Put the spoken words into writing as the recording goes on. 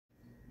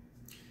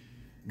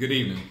Good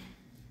evening.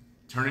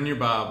 Turn in your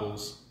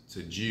Bibles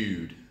to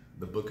Jude,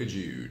 the book of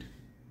Jude,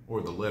 or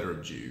the letter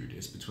of Jude.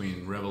 It's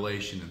between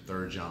Revelation and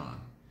 3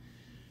 John.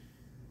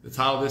 The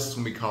title of this is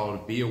going to be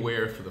called Be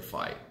Aware for the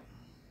Fight.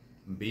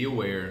 Be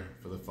aware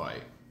for the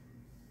fight.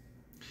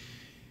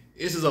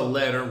 This is a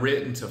letter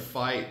written to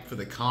fight for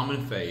the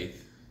common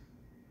faith,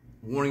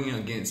 warning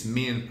against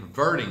men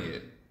perverting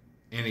it,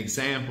 and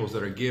examples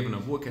that are given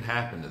of what could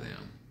happen to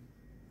them.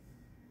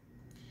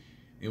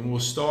 And we'll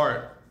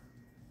start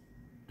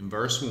in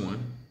verse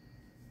 1,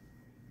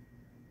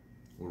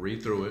 we'll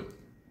read through it.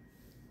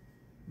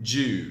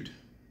 Jude,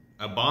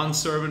 a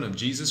bondservant of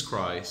Jesus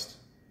Christ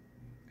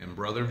and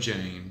brother of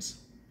James,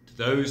 to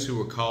those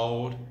who are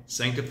called,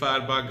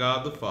 sanctified by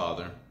God the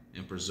Father,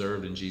 and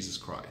preserved in Jesus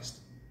Christ.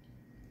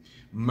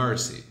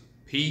 Mercy,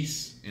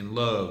 peace, and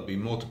love be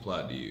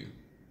multiplied to you.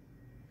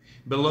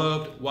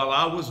 Beloved, while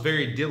I was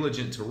very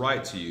diligent to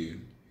write to you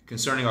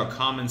concerning our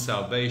common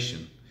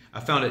salvation,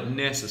 I found it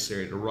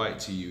necessary to write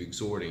to you,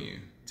 exhorting you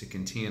to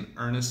contend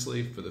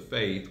earnestly for the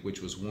faith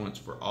which was once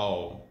for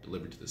all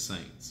delivered to the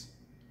saints.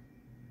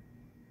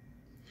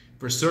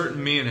 For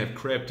certain men have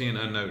crept in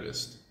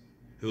unnoticed,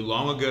 who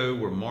long ago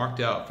were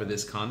marked out for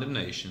this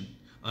condemnation,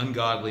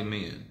 ungodly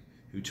men,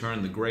 who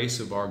turn the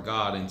grace of our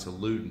God into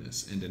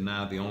lewdness and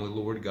deny the only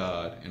Lord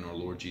God and our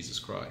Lord Jesus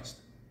Christ.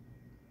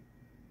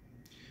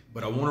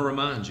 But I want to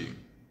remind you,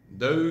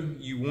 though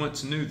you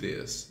once knew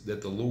this,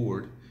 that the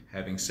Lord,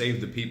 having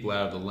saved the people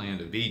out of the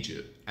land of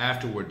Egypt,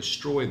 afterward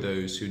destroyed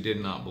those who did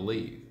not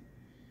believe.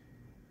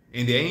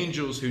 And the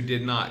angels who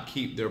did not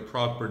keep their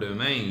proper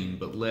domain,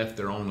 but left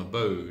their own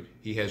abode,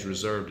 he has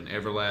reserved in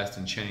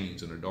everlasting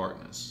chains under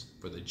darkness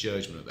for the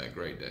judgment of that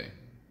great day,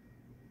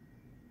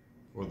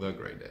 or the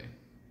great day.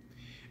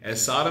 As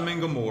Sodom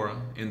and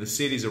Gomorrah and the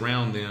cities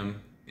around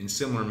them, in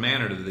similar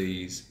manner to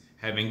these,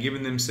 having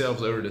given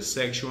themselves over to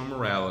sexual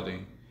immorality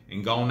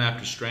and gone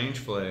after strange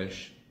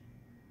flesh,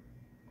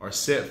 are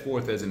set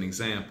forth as an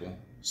example,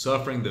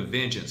 suffering the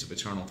vengeance of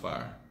eternal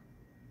fire.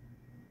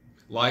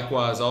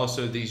 Likewise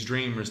also these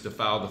dreamers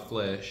defile the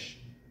flesh,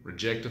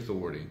 reject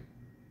authority,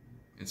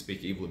 and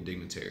speak evil of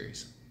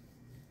dignitaries.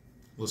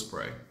 Let's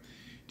pray.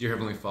 Dear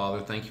Heavenly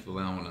Father, thank you for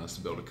allowing us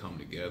to be able to come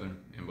together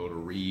and be able to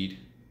read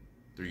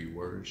through your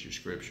words, your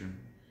scripture,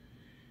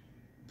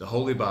 the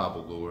Holy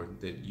Bible,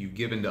 Lord, that you've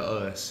given to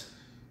us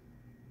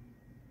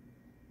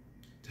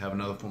to have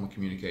another form of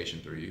communication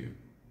through you.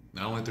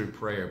 Not only through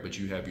prayer, but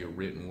you have your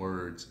written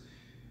words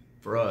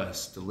for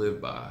us to live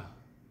by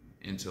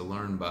and to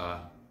learn by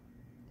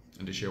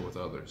and to share with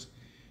others.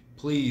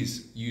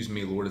 Please use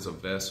me, Lord, as a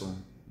vessel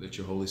that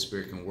your Holy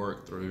Spirit can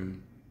work through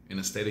in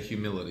a state of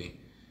humility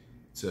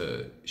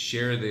to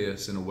share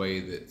this in a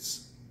way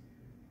that's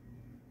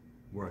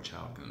where a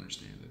child can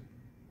understand it.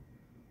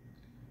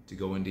 To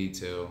go in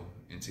detail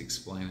and to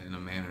explain it in a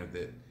manner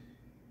that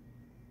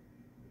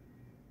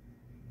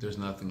there's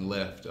nothing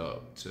left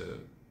up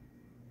to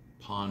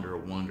ponder or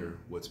wonder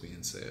what's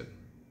being said.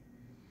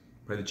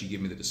 Pray that you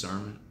give me the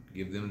discernment,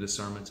 give them the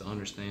discernment to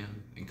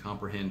understand and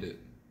comprehend it,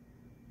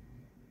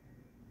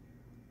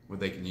 where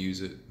they can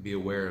use it, be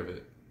aware of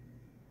it,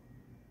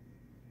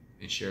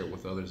 and share it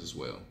with others as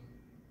well,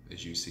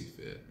 as you see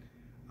fit.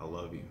 I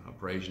love you. I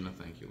praise you and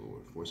I thank you,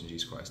 Lord. For it's in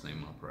Jesus Christ's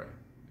name I pray.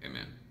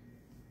 Amen.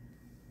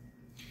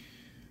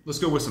 Let's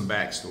go with some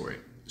backstory.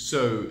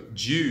 So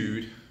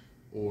Jude,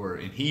 or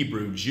in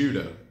Hebrew,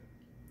 Judah,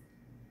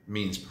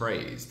 means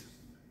praised,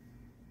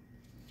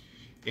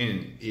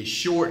 and is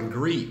short in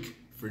Greek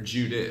for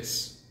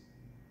Judas.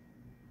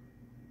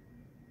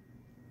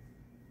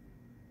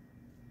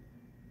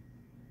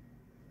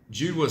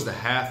 Jude was the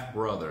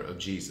half-brother of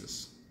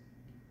Jesus,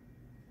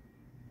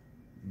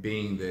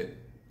 being that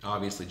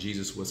obviously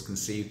Jesus was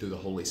conceived through the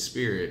Holy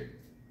Spirit,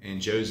 and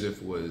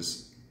Joseph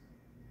was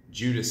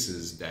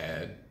Judas's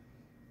dad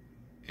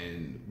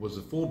and was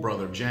a full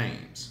brother of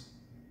James.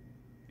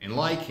 And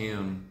like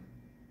him,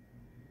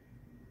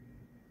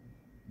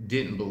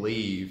 didn't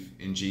believe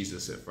in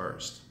Jesus at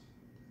first.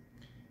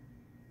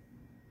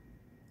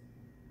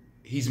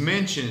 He's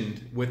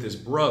mentioned with his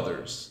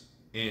brothers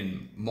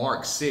in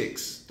Mark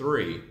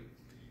 6:3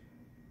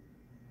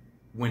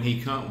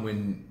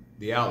 when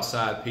the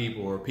outside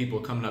people or people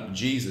coming up to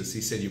Jesus,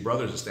 he said, your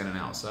brothers are standing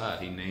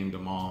outside. He named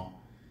them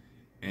all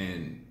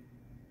and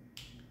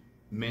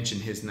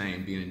mentioned his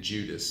name being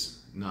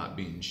Judas, not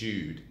being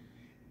Jude.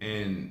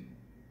 And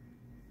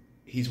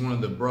he's one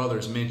of the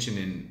brothers mentioned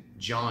in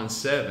John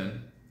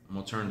 7. I'm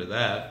going to turn to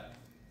that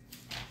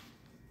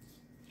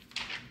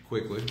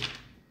quickly.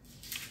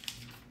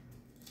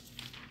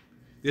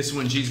 This is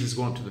when Jesus is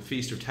going up to the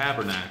Feast of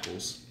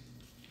Tabernacles,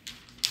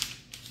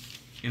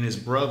 and his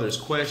brothers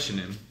question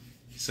him,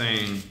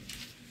 saying,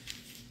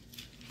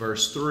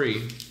 verse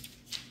 3,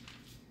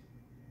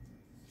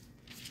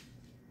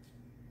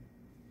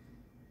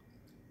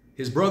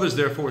 his brothers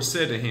therefore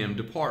said to him,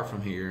 depart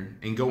from here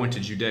and go into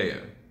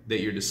Judea,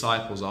 that your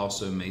disciples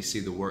also may see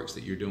the works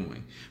that you're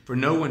doing. For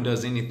no one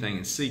does anything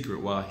in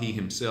secret while he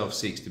himself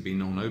seeks to be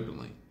known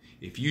openly.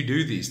 If you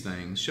do these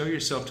things, show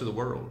yourself to the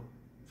world.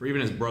 For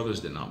even his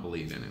brothers did not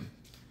believe in him.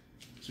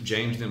 So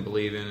James didn't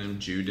believe in him.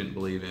 Jude didn't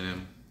believe in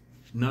him.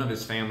 None of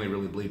his family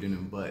really believed in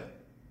him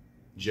but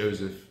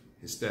Joseph,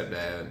 his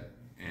stepdad,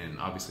 and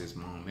obviously his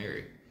mom,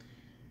 Mary.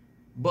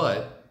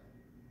 But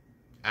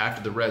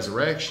after the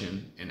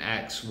resurrection in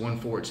Acts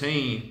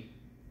 1:14,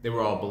 they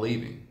were all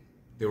believing.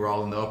 They were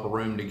all in the upper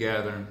room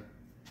together.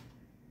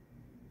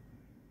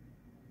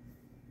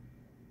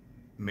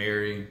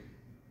 Mary,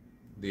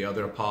 the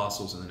other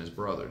apostles, and then his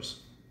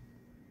brothers.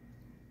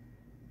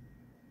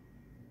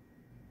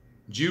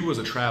 Jude was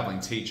a traveling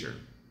teacher.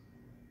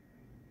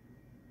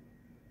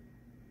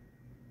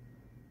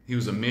 He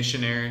was a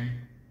missionary.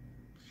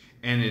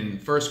 And in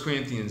 1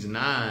 Corinthians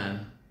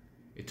 9,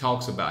 it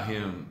talks about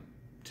him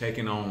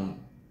taking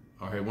on,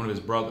 or one of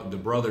his the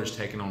brothers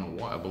taking on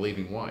a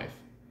believing wife.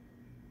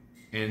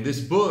 And this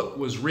book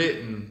was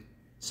written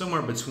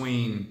somewhere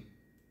between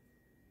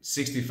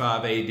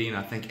 65 AD and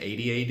I think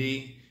 80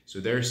 AD.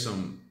 So there's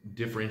some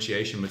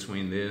differentiation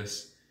between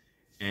this,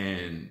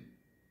 and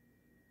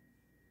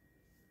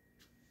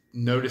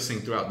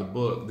noticing throughout the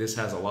book, this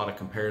has a lot of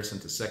comparison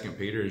to 2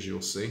 Peter, as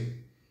you'll see.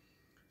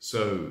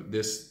 So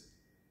this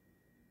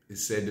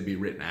is said to be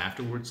written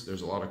afterwards.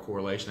 There's a lot of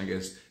correlation. I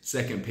guess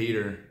 2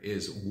 Peter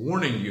is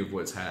warning you of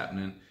what's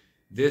happening.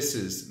 This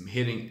is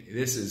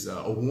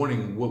a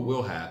warning of what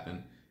will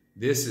happen.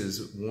 This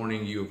is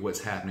warning you of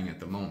what's happening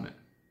at the moment.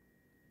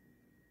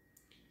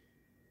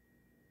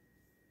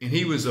 And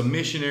he was a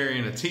missionary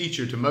and a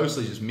teacher to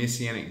mostly just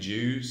Messianic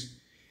Jews,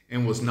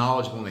 and was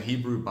knowledgeable in the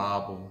Hebrew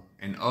Bible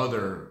and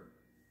other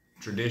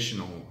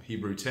traditional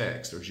Hebrew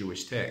texts or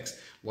Jewish texts,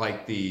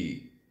 like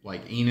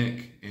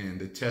Enoch and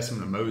the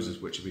Testament of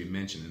Moses, which will be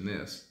mentioned in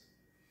this.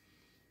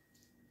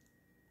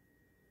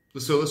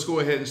 So let's go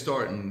ahead and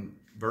start in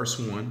verse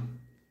 1.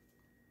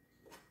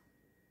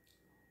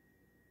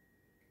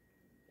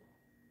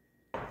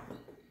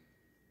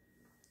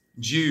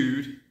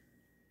 Jude,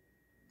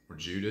 or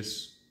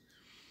Judas,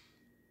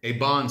 a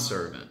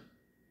bondservant.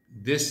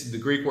 The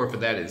Greek word for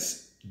that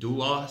is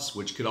doulos,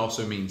 which could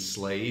also mean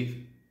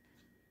slave.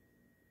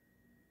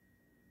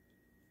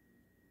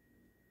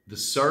 The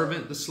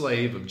servant, the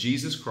slave of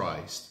Jesus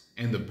Christ,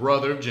 and the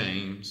brother of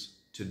James,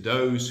 to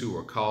those who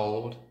are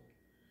called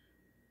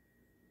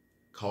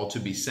to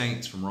be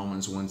saints from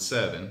Romans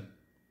 1:7,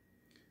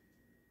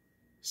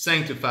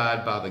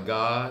 sanctified by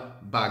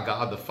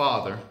God the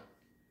Father.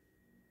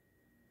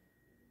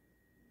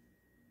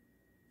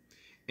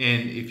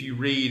 And if you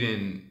read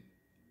in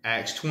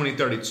Acts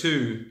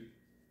 20:32,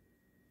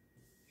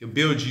 he'll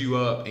build you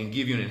up and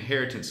give you an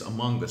inheritance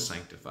among the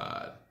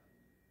sanctified.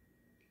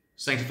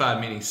 Sanctified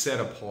meaning set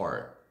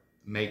apart,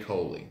 make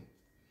holy.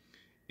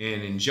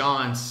 And in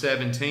John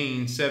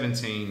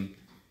 17:17,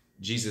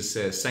 Jesus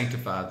says,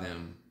 sanctify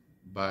them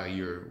by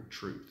your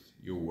truth.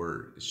 Your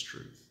word is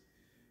truth.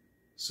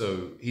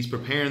 So he's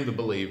preparing the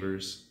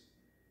believers.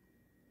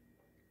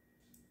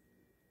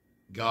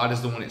 God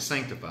is the one that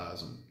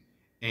sanctifies them,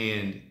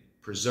 and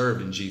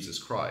preserved in Jesus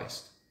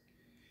Christ.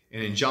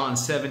 And in John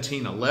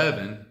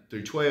 17:11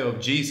 through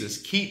 12,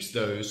 Jesus keeps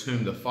those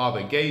whom the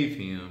Father gave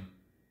him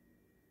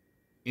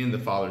in the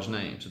Father's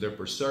name. So they're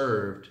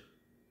preserved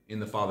in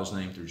the Father's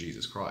name through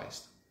Jesus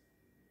Christ.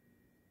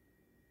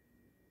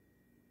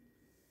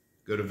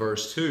 Go to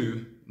verse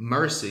 2.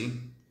 Mercy.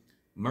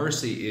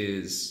 Mercy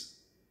is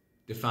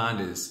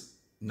defined as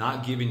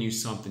not giving you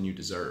something you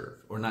deserve,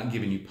 or not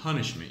giving you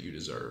punishment you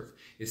deserve.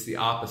 It's the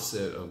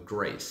opposite of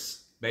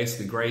grace.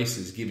 Basically, grace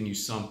is giving you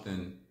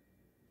something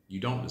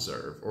you don't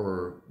deserve,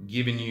 or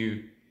giving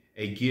you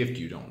a gift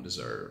you don't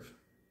deserve.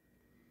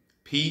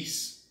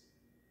 Peace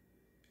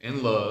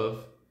and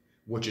love,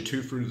 which are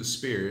two fruit of the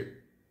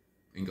Spirit,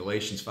 in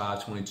Galatians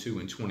 5:22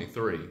 and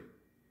 23.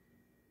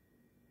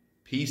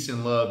 Peace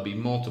and love be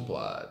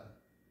multiplied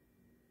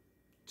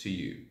to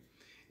you.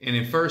 And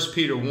in 1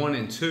 Peter 1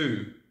 and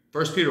 2,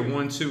 1 Peter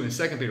 1, 2, and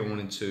 2 Peter 1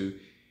 and 2,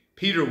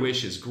 Peter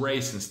wishes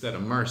grace instead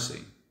of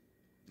mercy.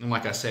 And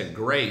like I said,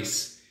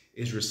 grace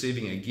is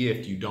receiving a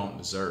gift you don't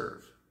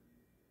deserve.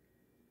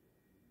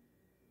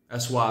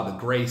 That's why the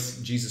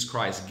grace Jesus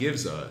Christ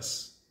gives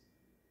us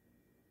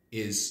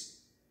is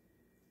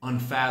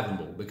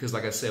unfathomable, because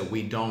like I said,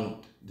 we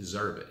don't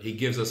deserve it. He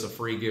gives us a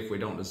free gift we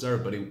don't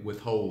deserve, but he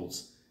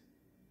withholds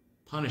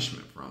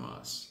punishment from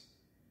us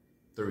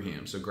through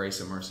him. So grace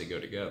and mercy go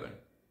together.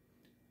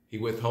 He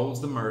withholds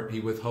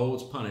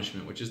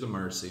punishment, which is the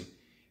mercy,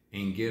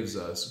 and gives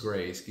us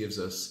grace, gives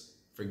us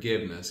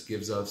forgiveness,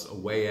 gives us a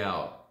way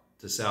out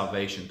to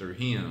salvation through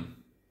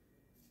him,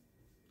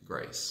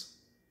 grace.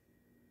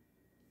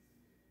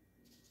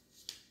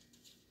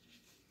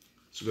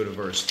 So go to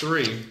verse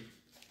 3.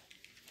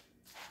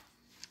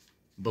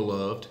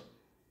 Beloved,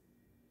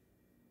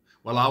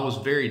 while I was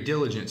very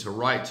diligent to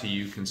write to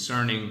you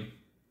concerning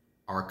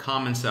our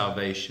common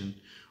salvation,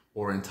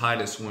 or in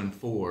Titus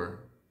 1:4,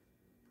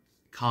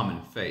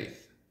 common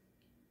faith.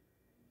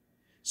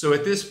 So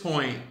at this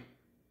point,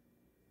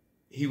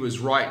 he was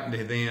writing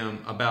to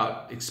them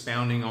about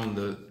expounding on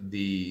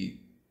the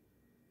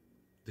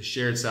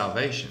shared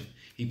salvation.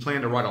 He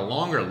planned to write a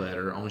longer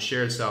letter on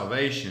shared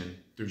salvation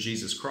through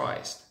Jesus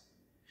Christ.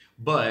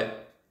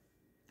 But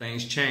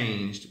things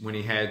changed when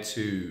he had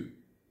to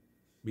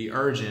be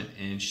urgent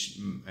and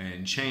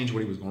change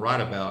what he was going to write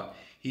about.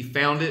 He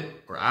found it,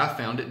 or I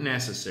found it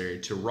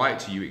necessary to write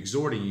to you,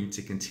 exhorting you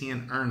to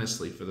contend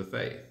earnestly for the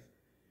faith.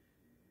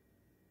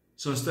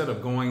 So instead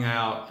of going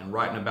out and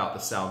writing about the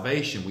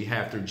salvation we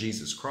have through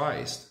Jesus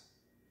Christ,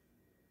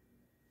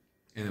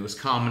 and it was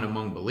common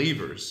among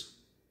believers,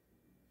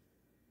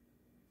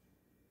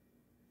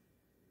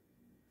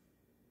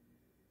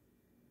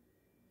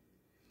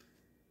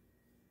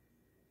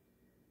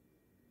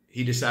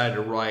 he decided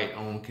to write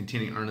on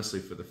contending earnestly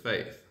for the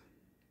faith.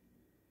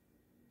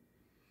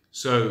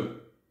 So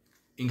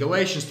in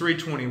Galatians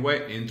 3:20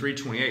 and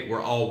 3:28, we're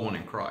all one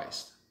in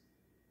Christ.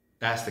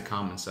 That's the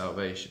common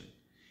salvation.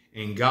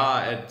 And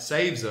God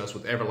saves us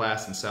with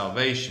everlasting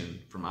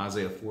salvation from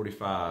Isaiah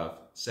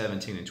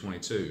 45:17 and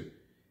 22.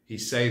 He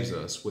saves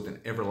us with an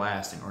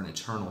everlasting or an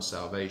eternal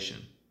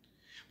salvation.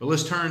 But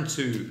let's turn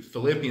to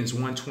Philippians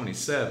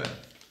 1:27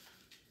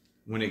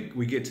 when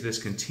we get to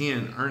this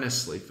contend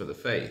earnestly for the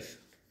faith.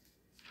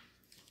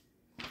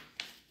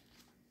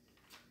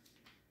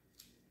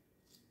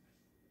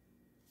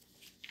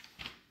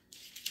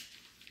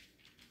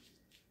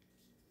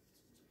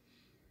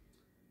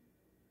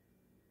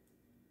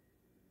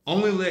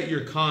 Only let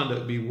your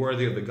conduct be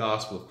worthy of the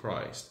gospel of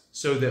Christ,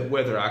 so that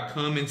whether I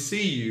come and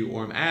see you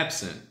or am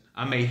absent,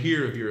 I may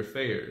hear of your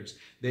affairs,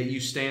 that you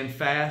stand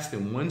fast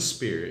in one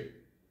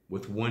spirit,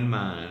 with one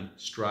mind,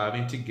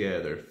 striving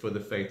together for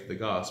the faith of the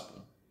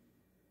gospel.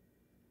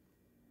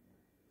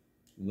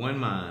 One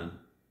mind,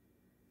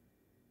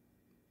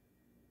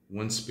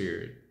 one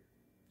spirit,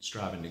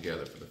 striving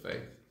together for the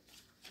faith.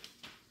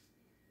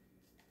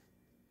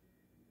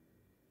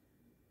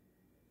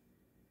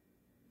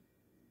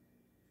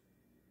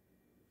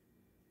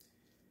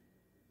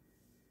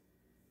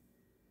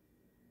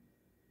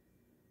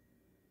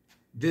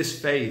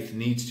 This faith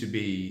needs to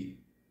be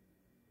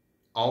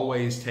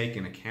always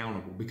taken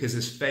accountable, because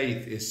this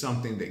faith is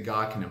something that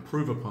God can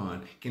improve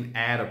upon, can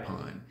add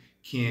upon,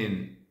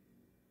 can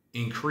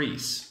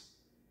increase.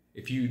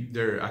 I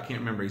can't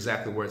remember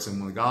exactly where it's in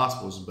one of the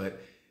Gospels,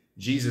 but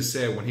Jesus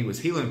said when he was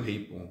healing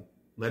people,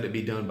 let it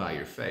be done by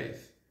your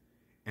faith.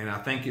 And I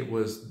think it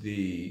was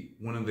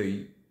one of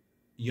the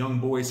young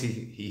boys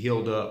he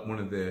healed up, one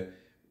of the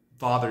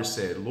fathers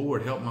said,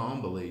 Lord, help my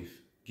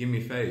unbelief. Give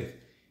me faith.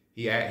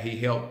 He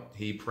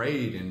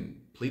prayed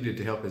and pleaded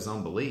to help his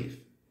unbelief.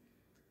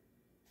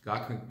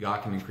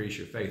 God can increase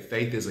your faith.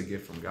 Faith is a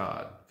gift from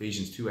God.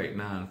 Ephesians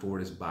 2:8-9, for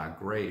it is by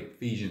grace.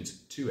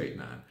 Ephesians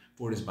 2:8-9,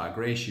 for it is by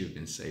grace you have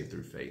been saved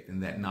through faith,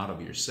 and that not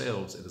of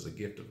yourselves, it is a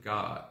gift of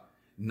God,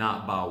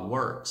 not by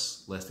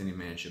works, lest any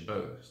man should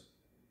boast.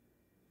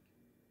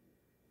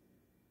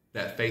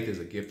 That faith is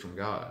a gift from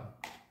God.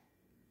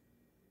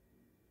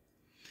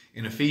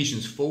 In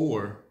Ephesians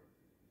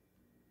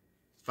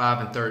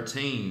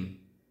 4:5-13,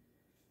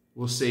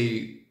 we'll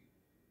see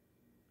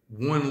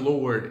one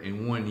Lord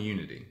and one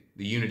unity,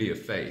 the unity of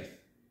faith,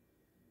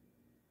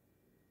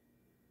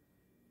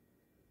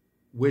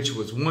 which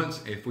was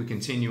once, if we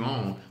continue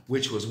on,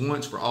 which was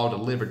once for all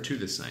delivered to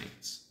the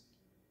saints.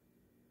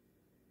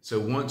 So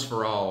once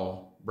for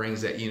all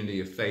brings that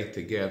unity of faith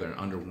together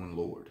under one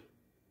Lord.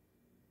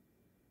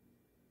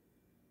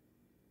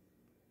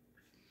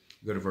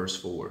 Go to verse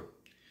 4.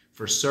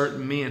 For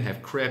certain men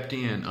have crept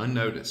in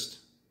unnoticed,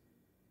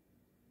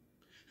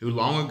 who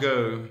long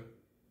ago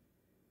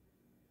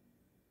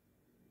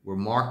were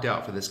marked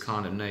out for this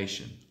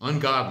condemnation,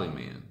 ungodly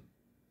men,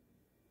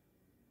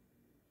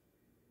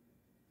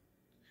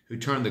 who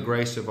turn the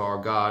grace of our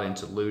God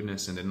into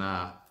lewdness and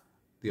deny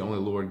the only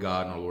Lord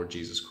God and our Lord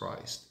Jesus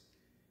Christ.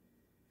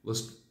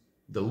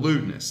 The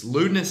lewdness.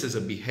 Lewdness is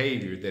a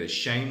behavior that is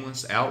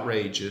shameless,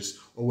 outrageous,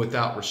 or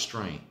without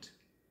restraint.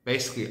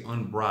 Basically,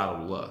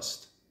 unbridled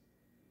lust.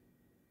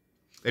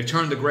 They've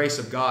turned the grace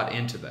of God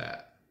into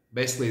that.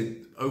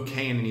 Basically,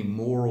 okaying any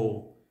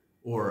moral,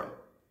 or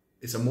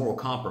it's a moral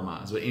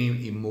compromise, but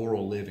any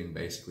immoral living,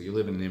 basically. You're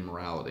living in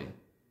immorality.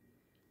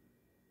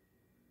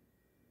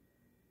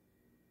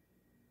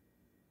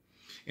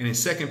 And in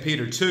 2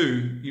 Peter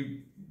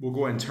 2, we'll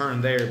go ahead and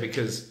turn there,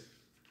 because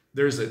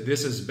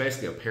this is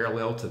basically a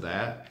parallel to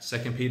that.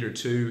 2 Peter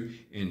 2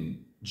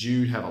 and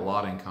Jude have a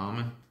lot in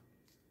common.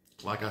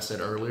 Like I said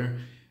earlier,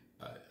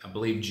 I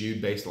believe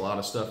Jude based a lot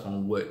of stuff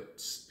on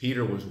what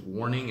Peter was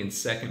warning in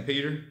 2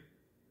 Peter.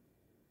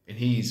 And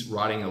he's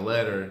writing a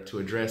letter to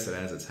address it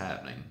as it's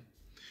happening.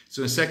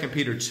 So in 2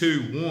 Peter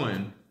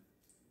 2:1,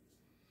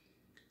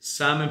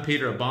 Simon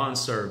Peter, a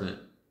bondservant,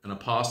 an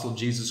apostle of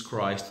Jesus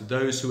Christ, to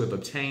those who have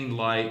obtained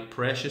like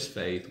precious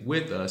faith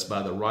with us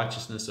by the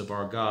righteousness of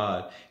our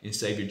God and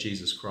Savior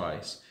Jesus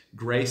Christ.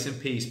 Grace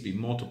and peace be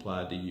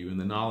multiplied to you in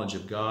the knowledge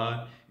of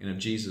God and of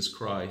Jesus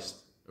Christ,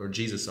 or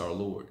Jesus our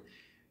Lord.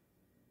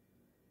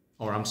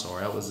 Or I'm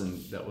sorry, that was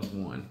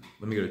 1.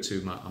 Let me go to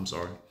 2. I'm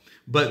sorry.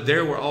 But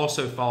there were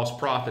also false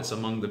prophets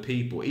among the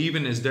people,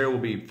 even as there will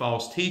be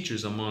false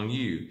teachers among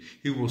you,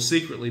 who will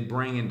secretly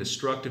bring in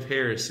destructive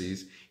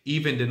heresies,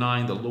 even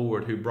denying the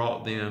Lord who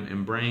brought them,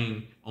 and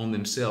bring on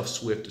themselves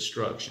swift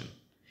destruction.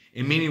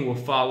 and many will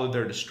follow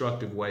their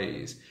destructive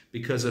ways,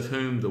 because of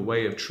whom the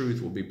way of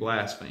truth will be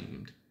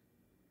blasphemed.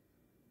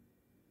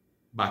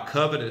 By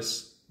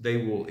covetous they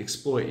will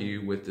exploit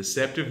you with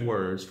deceptive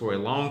words. For a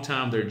long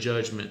time their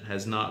judgment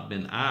has not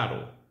been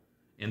idle,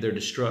 and their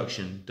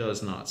destruction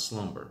does not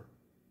slumber,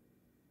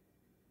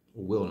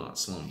 or will not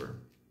slumber.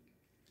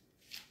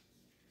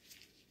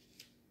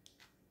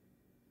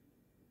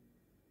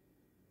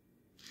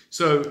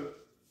 So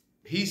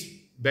he's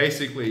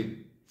basically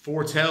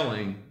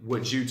foretelling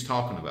what Jude's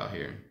talking about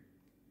here.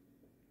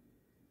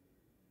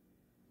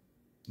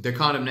 Their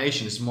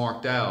condemnation is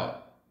marked out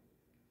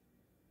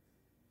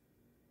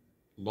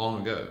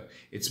long ago.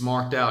 It's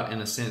marked out in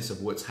a sense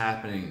of what's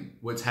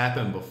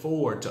happened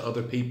before to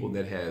other people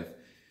that have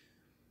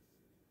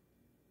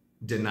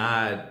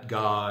denied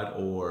God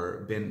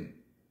or been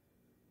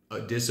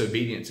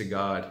disobedient to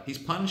God. He's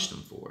punished them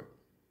for it.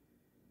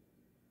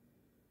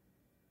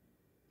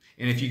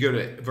 And if you go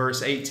to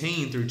verse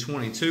 18 through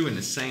 22 in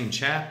the same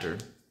chapter,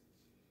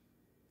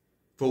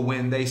 for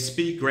when they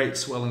speak great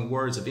swelling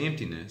words of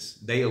emptiness,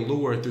 they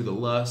allure through the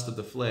lust of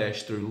the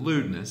flesh, through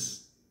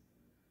lewdness.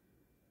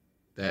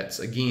 That's,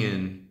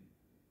 again,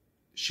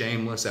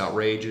 shameless,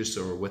 outrageous,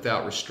 or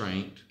without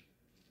restraint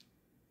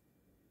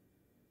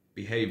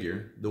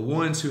behavior. The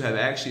ones who have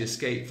actually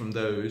escaped from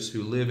those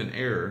who live in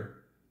error,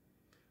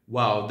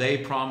 while they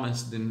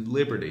promise them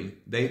liberty,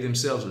 they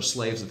themselves are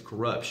slaves of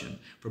corruption.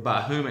 For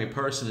by whom a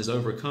person is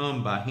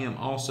overcome, by him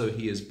also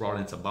he is brought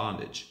into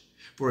bondage.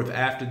 For if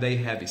after they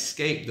have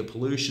escaped the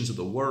pollutions of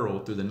the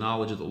world through the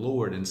knowledge of the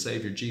Lord and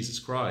Savior Jesus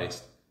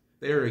Christ,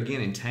 they are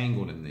again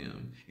entangled in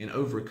them and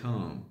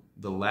overcome,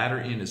 the latter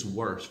end is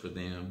worse for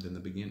them than the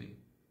beginning.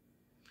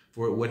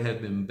 For it would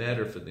have been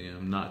better for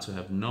them not to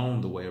have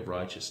known the way of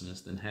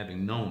righteousness than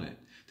having known it,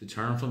 to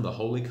turn from the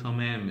holy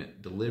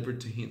commandment delivered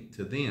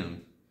to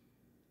them.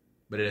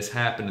 But it has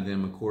happened to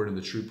them according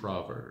to the true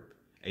proverb,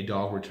 a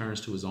dog returns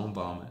to his own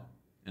vomit,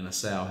 and a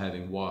sow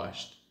having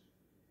washed,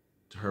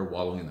 to her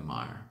wallowing in the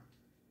mire.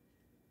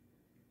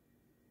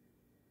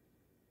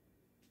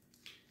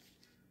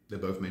 They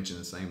both mention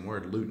the same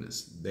word,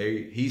 lewdness.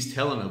 He's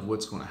telling of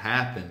what's going to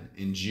happen,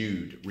 and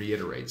Jude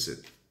reiterates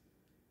it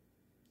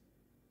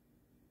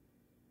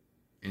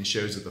and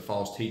shows that the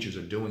false teachers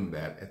are doing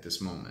that at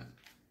this moment.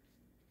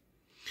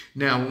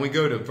 Now, when we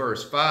go to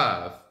verse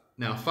 5,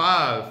 now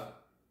 5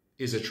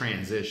 is a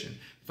transition.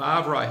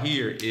 5 right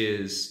here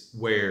is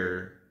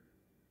where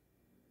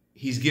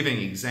he's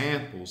giving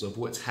examples of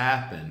what's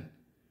happened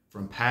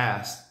from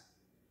past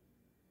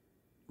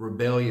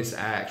rebellious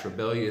acts,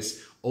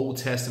 rebellious Old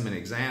Testament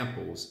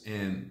examples,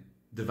 and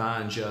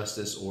divine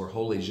justice or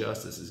holy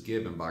justice is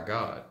given by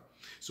God.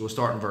 So we'll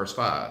start in verse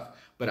 5.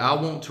 But I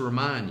want to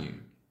remind you,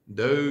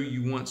 though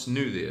you once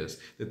knew this,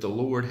 that the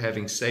Lord,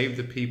 having saved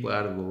the people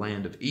out of the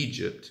land of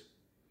Egypt,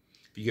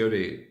 if you go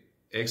to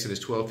Exodus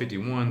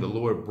 12:51, the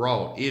Lord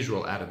brought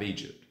Israel out of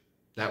Egypt.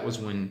 That was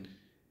when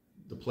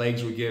the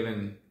plagues were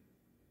given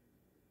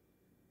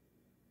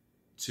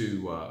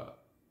to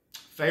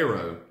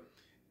Pharaoh,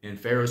 and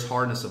Pharaoh's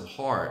hardness of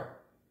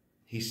heart,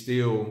 he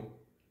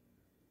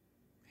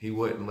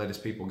wouldn't let his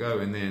people go.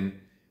 And then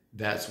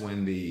that's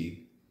when the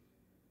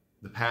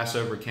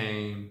Passover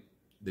came,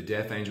 the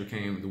death angel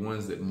came, the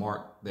ones that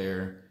marked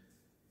the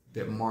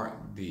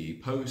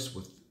post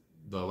with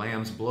the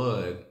lamb's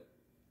blood.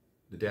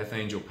 The death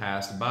angel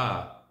passed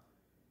by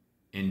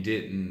and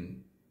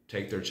didn't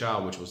take their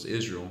child, which was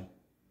Israel.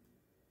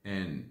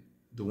 And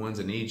the ones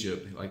in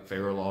Egypt, like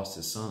Pharaoh lost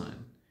his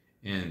son.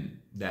 And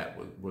that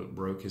what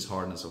broke his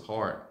hardness of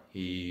heart.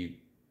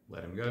 He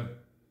let him go.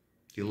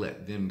 He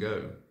let them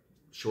go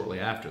shortly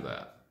after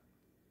that.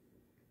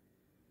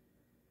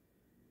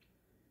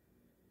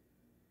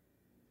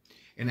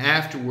 And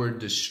afterward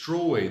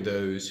destroy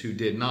those who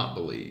did not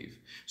believe.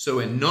 So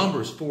in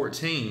Numbers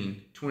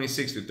 14,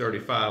 26 through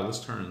 35,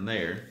 let's turn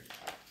there.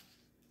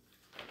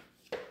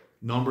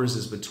 Numbers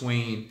is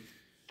between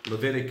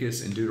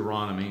Leviticus and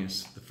Deuteronomy.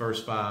 It's the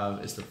first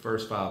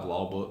 5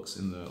 law books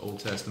in the Old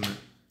Testament.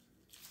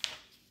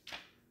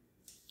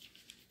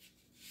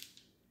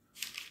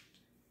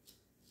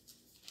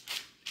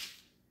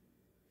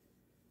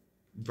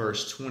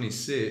 Verse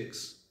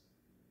 26.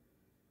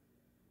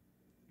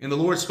 And the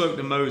Lord spoke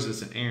to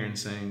Moses and Aaron,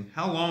 saying,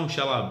 How long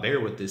shall I bear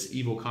with this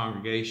evil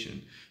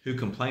congregation who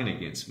complain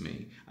against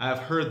me? I have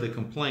heard the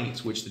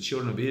complaints which the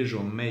children of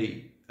Israel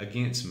made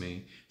against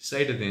me.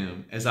 Say to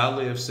them, As I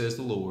live, says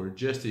the Lord,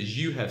 just as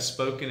you have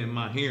spoken in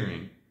my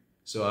hearing,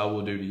 so I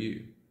will do to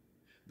you.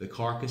 The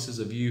carcasses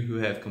of you who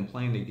have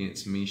complained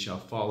against me shall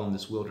fall in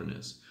this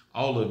wilderness,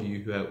 all of you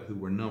who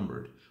were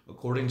numbered,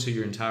 according to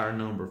your entire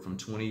number from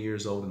 20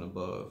 years old and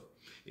above,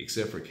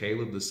 except for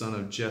Caleb the son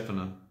of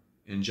Jephunneh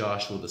and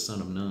Joshua the son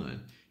of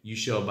Nun. You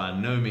shall by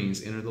no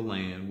means enter the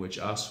land which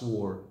I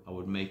swore I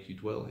would make you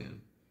dwell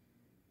in.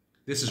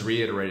 This is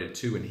reiterated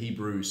too in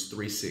Hebrews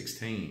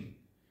 3:16,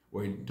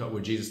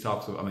 where Jesus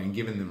talks about,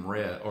 giving them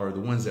rest, or the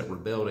ones that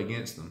rebelled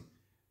against them.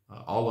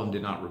 All of them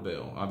did not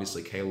rebel.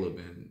 Obviously, Caleb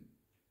and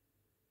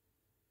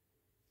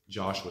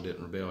Joshua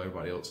didn't rebel.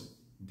 Everybody else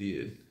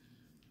did.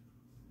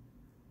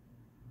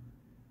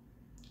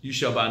 You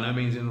shall by no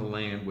means enter the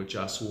land which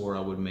I swore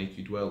I would make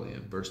you dwell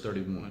in. Verse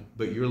 31.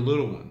 But your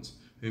little ones,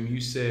 whom you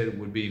said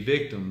would be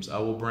victims, I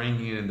will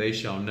bring in, and they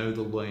shall know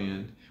the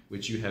land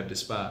which you have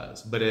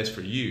despised. But as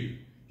for you,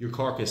 your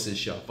carcasses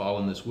shall fall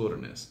in this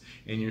wilderness,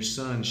 and your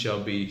sons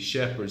shall be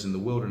shepherds in the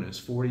wilderness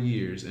 40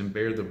 years, and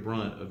bear the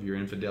brunt of your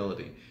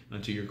infidelity,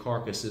 until your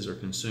carcasses are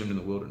consumed in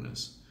the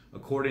wilderness,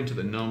 according to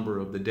the number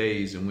of the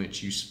days in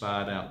which you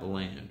spied out the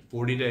land.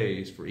 40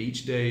 days, for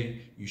each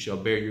day you shall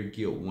bear your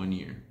guilt 1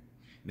 year,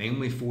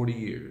 namely 40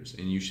 years,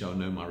 and you shall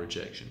know my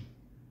rejection.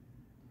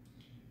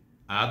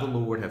 I, the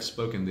Lord, have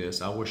spoken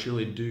this. I will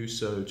surely do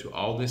so to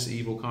all this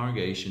evil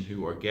congregation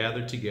who are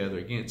gathered together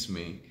against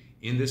me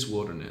in this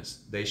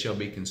wilderness. They shall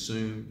be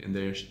consumed, and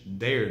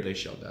there they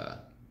shall die.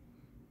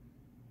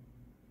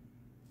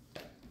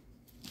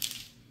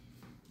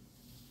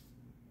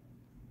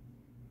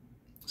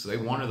 So they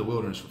wandered the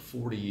wilderness for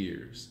 40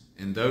 years.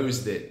 And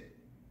those that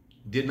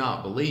did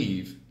not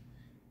believe,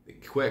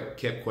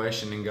 kept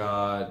questioning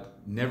God.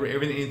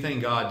 Anything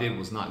God did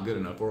was not good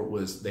enough, or it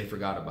was they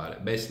forgot about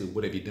it. Basically,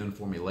 what have you done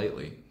for me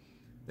lately?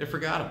 They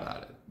forgot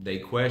about it. They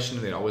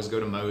questioned. They'd always go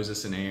to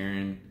Moses and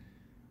Aaron.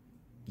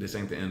 This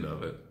ain't the end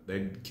of it.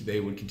 They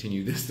would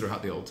continue this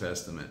throughout the Old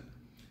Testament.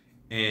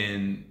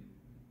 And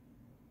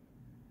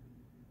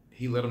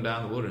he led them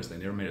down the wilderness. They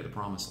never made it to the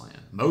promised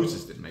land.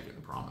 Moses didn't make it to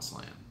the promised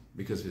land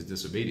because of his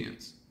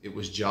disobedience. It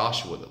was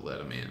Joshua that led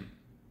them in.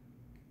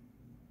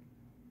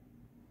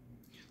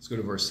 Let's go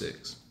to verse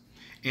 6.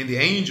 And the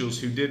angels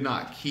who did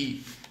not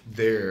keep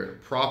their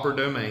proper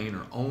domain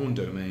or own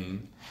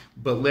domain,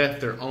 but left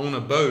their own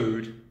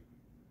abode,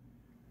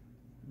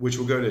 which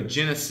will go to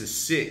Genesis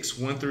 6,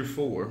 1 through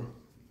 4.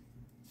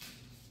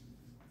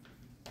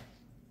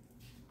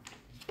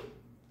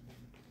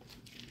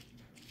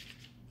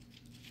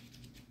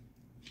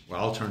 Well,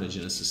 I'll turn to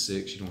Genesis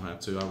 6. You don't have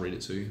to. I'll read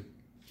it to you.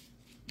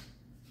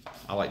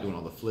 I like doing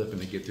all the flipping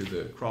to get through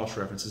the cross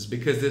references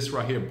because this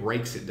right here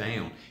breaks it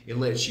down. It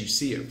lets you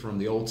see it from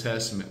the Old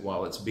Testament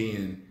while it's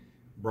being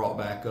brought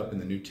back up in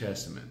the New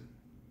Testament.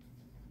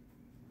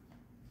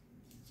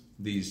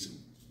 These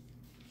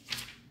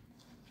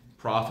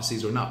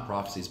prophecies, or not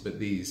prophecies, but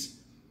these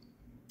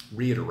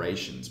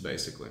reiterations,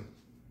 basically.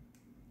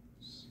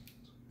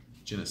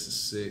 Genesis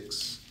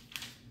 6,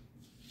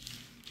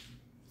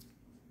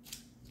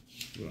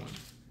 1.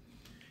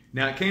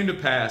 Now it came to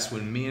pass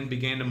when men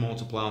began to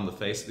multiply on the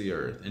face of the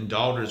earth, and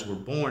daughters were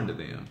born to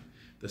them,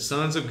 the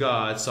sons of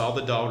God saw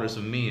the daughters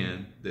of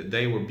men, that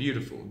they were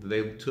beautiful, that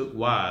they took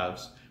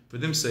wives for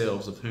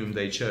themselves of whom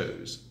they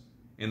chose.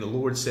 And the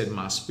Lord said,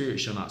 My spirit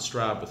shall not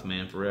strive with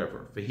man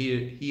forever, for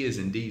he is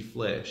indeed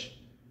flesh.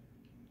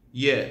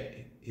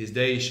 Yet his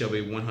days shall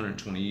be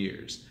 120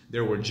 years.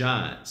 There were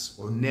giants,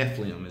 or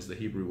Nephilim is the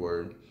Hebrew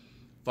word,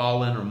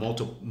 fallen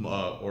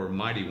or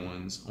mighty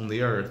ones on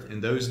the earth in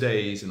those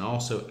days, and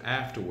also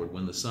afterward,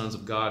 when the sons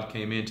of God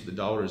came in to the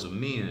daughters of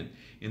men,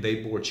 and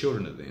they bore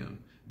children to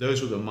them. Those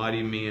were the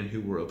mighty men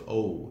who were of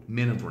old,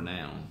 men of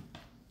renown.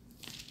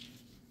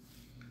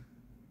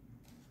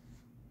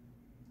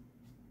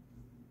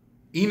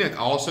 Enoch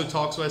also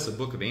talks about, it's the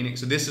book of Enoch.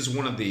 So this is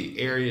one of the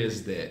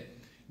areas that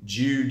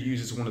Jude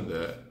uses, one of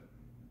the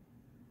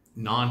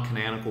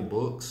non-canonical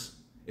books.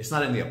 It's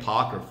not in the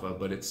Apocrypha,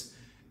 but it's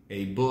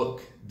a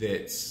book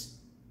that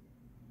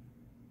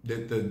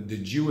the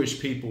Jewish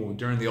people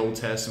during the Old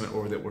Testament,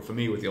 or that were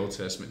familiar with the Old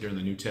Testament during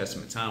the New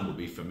Testament time, would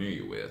be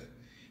familiar with.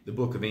 The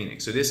book of Enoch.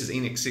 So this is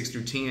Enoch 6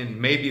 through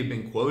 10. Maybe have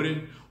been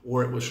quoted,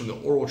 or it was from the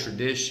oral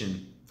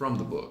tradition from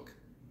the book.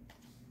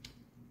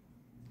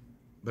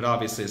 But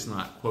obviously it's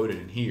not quoted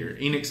in here.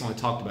 Enoch's only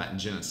talked about in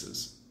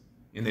Genesis.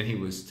 And then he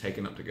was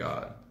taken up to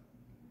God.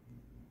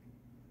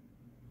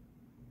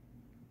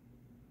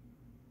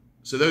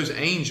 So those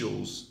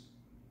angels,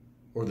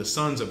 or the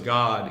sons of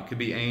God, it could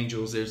be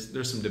angels.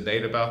 There's some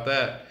debate about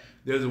that.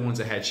 They're the ones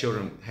that had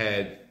children.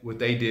 What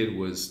they did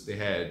was they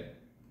had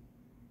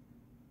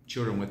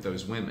children with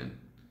those women,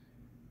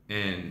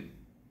 and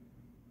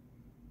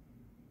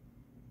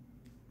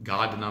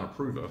God did not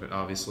approve of it.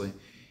 Obviously,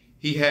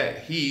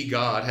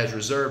 God has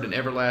reserved in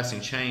everlasting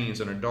chains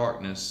under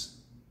darkness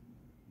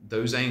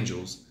those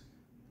angels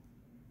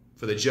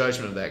for the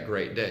judgment of that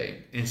great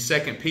day. In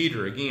 2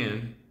 Peter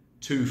again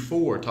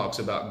 2:4 talks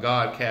about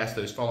God cast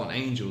those fallen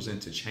angels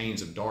into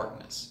chains of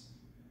darkness.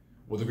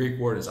 Well, the Greek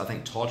word is, I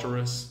think,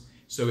 Tartarus.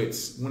 So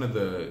it's one of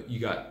the, you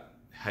got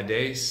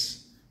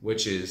Hades,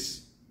 which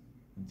is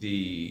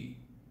the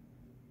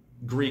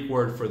Greek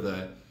word for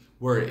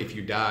where if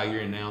you die,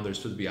 you're in now. There's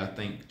supposed to be, I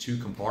think, 2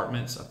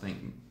 compartments. I think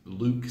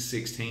Luke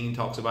 16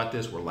 talks about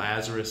this, where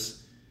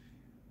Lazarus,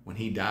 when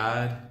he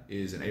died,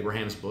 is in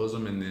Abraham's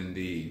bosom, and then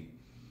the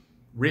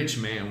rich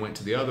man went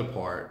to the other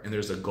part, and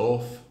there's a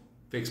gulf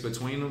fixed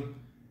between them,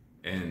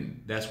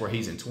 and that's where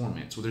he's in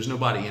torment. So there's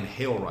nobody in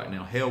hell right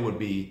now. Hell would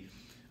be,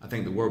 I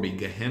think the word would be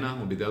Gehenna,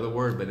 would be the other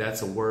word, but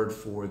that's a word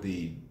for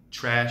the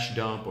trash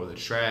dump or the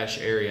trash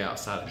area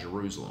outside of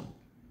Jerusalem.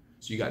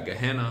 So you got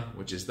Gehenna,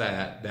 which is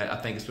that I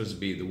think is supposed to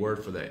be the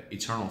word for the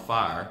eternal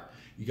fire.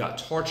 You got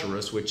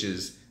Tartarus, which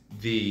is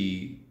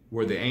the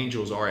where the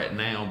angels are at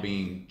now,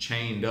 being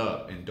chained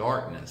up in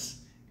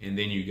darkness. And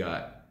then you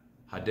got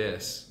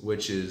Hades,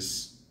 which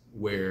is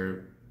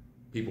where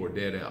people are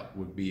dead out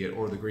would be it,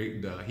 or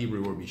the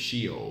Hebrew word would be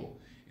Sheol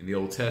in the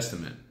Old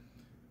Testament,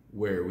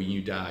 where when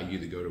you die, you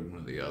either go to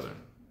one or the other.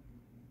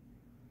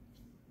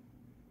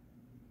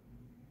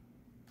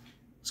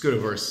 Let's go to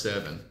verse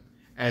 7.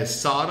 As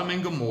Sodom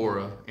and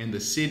Gomorrah and the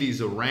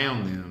cities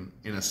around them,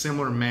 in a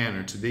similar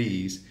manner to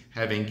these,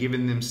 having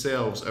given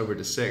themselves over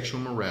to sexual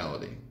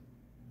morality,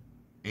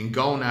 and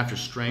gone after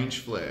strange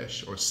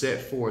flesh, or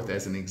set forth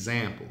as an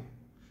example,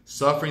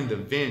 suffering the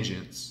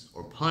vengeance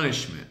or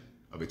punishment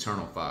of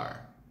eternal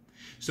fire.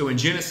 So in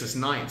Genesis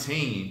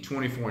 19,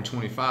 24 and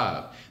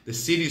 25, the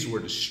cities were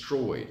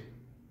destroyed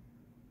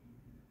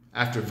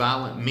after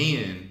violent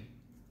men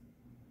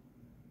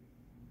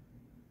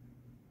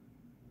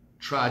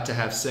tried to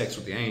have sex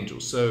with the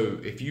angels. So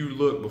if you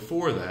look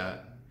before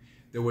that,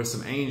 there were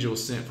some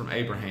angels sent from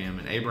Abraham,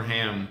 and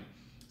Abraham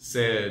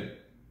said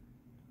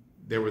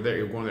they were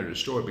going there to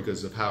destroy it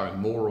because of how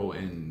immoral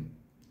and,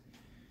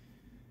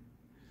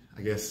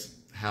 I guess,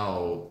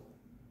 how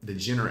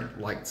degenerate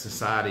like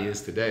society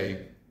is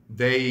today.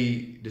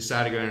 They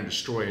decided to go and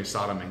destroy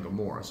Sodom and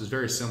Gomorrah. So it's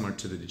very similar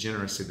to the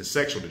degeneracy, the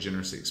sexual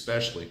degeneracy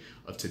especially,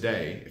 of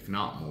today, if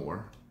not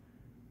more.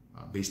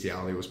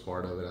 Bestiality was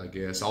part of it, I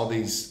guess. All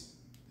these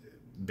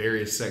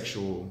various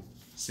sexual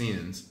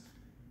sins.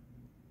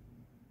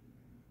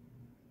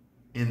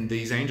 And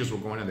these angels were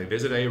going down. They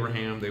visited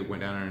Abraham. They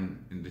went down there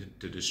and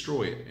to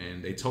destroy it.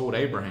 And they told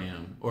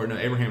Abraham, or no,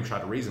 Abraham tried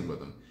to reason with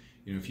them.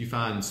 You know, if you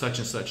find such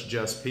and such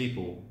just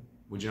people,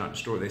 would you not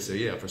destroy it? They said,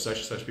 yeah, for such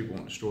and such people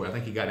won't destroy it. I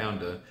think he got down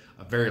to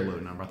a very low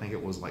number. I think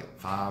it was like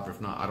 5, or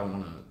if not, I don't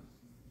want to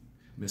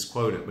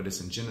misquote it, but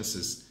it's in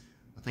Genesis,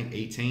 I think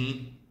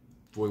 18,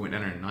 before he went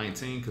down there in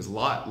 19, because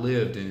Lot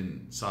lived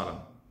in Sodom.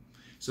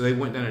 So they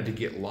went down there to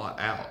get Lot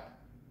out.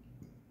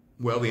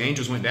 Well, the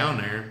angels went down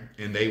there,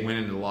 and they went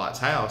into Lot's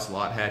house.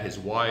 Lot had his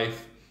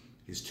wife,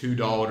 his 2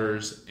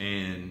 daughters,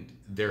 and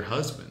their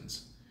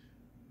husbands.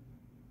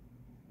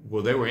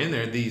 Well, they were in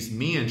there. These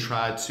men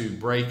tried to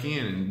break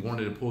in and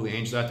wanted to pull the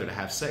angels out there to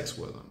have sex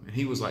with them. And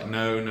he was like,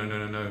 no, no, no,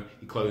 no, no.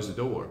 He closed the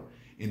door.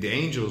 And the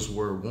angels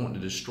were wanting to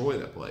destroy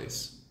that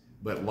place.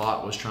 But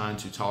Lot was trying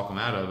to talk them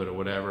out of it or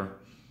whatever.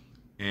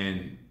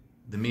 And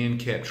the men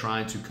kept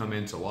trying to come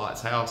into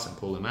Lot's house and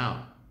pull him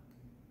out.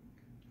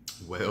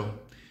 Well,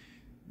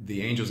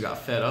 the angels got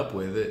fed up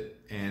with it.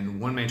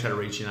 And one man tried to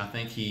reach in. I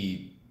think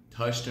he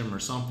touched him or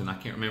something. I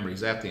can't remember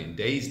exactly, and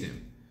dazed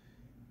him.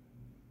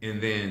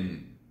 And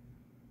then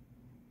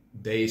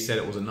they said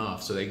it was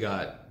enough. So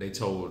they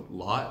told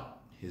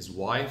Lot, his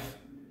wife,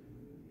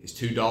 his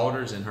 2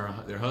 daughters, and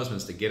their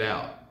husbands to get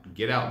out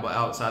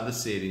outside the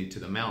city to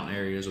the mountain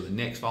areas or the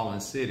next following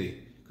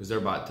city, because they're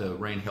about to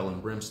rain hell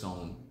and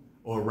brimstone,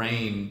 or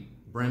rain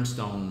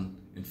brimstone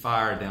and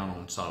fire down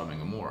on Sodom and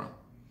Gomorrah.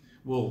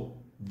 Well,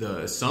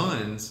 the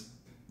sons,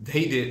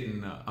 they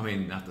didn't, I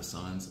mean, not the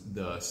sons,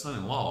 the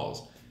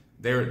son-in-laws,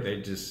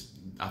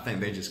 I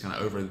think they just kind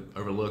of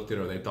overlooked it,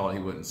 or they thought he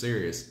wasn't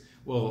serious.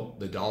 Well,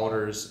 the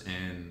daughters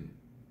and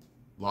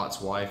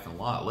Lot's wife and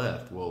Lot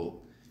left.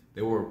 Well,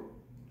 they were,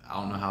 I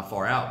don't know how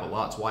far out, but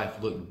Lot's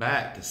wife looked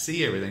back to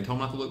see everything. Told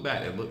him not to look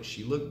back.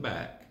 She looked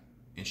back,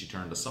 and she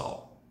turned to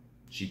salt.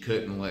 She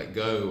couldn't let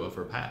go of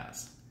her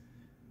past.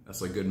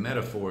 That's a good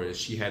metaphor, is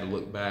she had to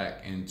look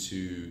back and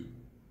to,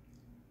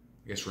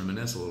 I guess,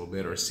 reminisce a little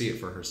bit or see it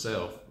for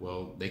herself.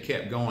 Well, they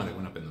kept going. They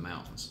went up in the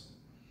mountains.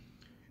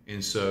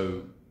 And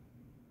so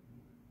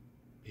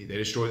they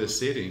destroyed the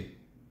city.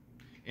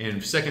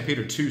 And 2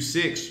 Peter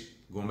 2:6,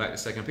 going back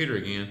to 2 Peter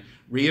again,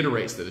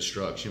 reiterates the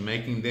destruction,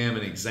 making them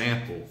an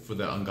example for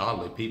the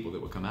ungodly people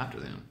that would come after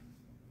them.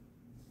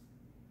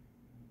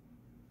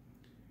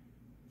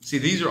 See,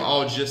 these are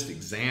all just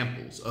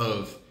examples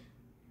of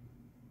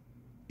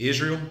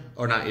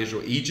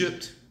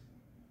Egypt,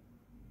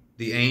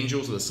 the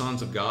angels, the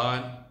sons of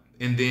God,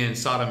 and then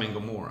Sodom and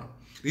Gomorrah.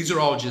 These are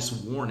all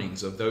just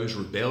warnings of those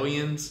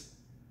rebellions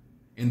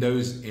and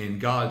those in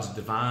God's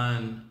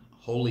divine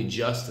holy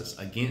justice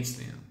against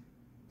them.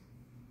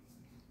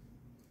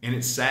 And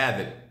it's sad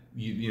that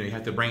you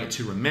have to bring it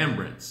to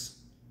remembrance,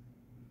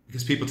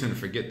 because people tend to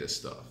forget this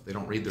stuff. They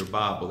don't read their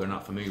Bible. They're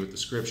not familiar with the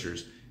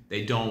scriptures.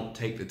 They don't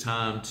take the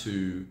time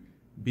to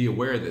be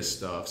aware of this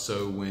stuff.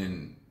 So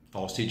when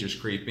false teachers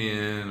creep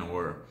in,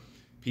 or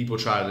people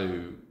try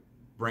to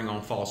bring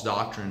on false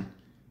doctrine,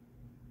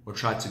 or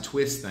try to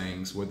twist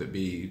things, whether it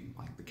be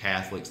like the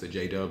Catholics, the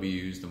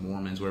JWs, the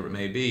Mormons, whatever it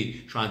may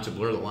be, trying to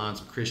blur the lines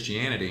of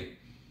Christianity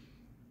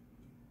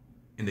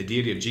and the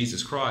deity of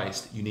Jesus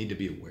Christ, you need to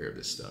be aware of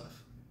this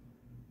stuff.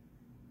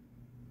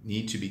 You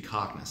need to be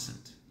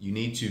cognizant. You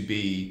need to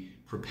be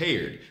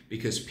prepared,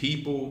 because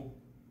people,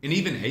 and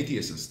even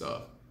atheists and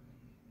stuff,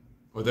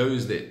 or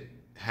those that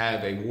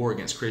have a war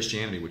against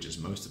Christianity, which is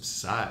most of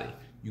society,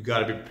 you got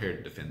to be prepared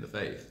to defend the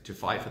faith, to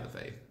fight for the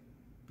faith.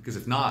 Because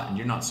if not, and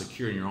you're not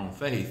secure in your own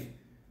faith,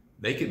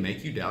 they could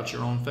make you doubt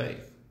your own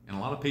faith. And a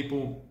lot of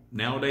people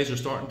nowadays are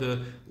starting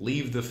to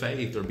leave the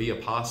faith or be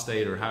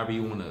apostate, or however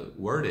you want to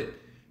word it,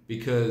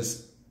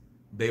 because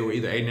they were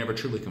either A, never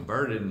truly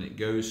converted, and it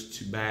goes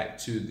back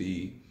to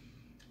the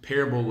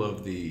parable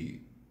of the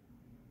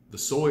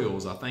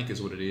soils, I think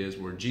is what it is,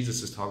 where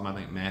Jesus is talking about,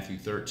 I think Matthew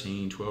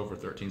 13, 12 or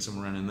 13,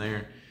 somewhere around in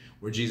there,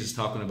 where Jesus is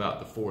talking about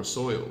the four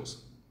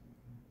soils.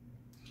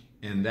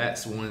 And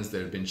that's ones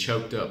that have been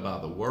choked up by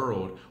the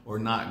world or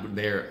not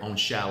there on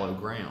shallow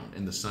ground,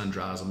 and the sun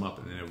dries them up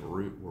and they never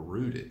were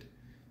rooted.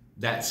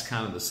 That's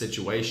kind of the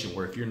situation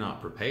where if you're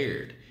not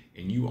prepared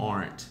and you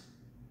aren't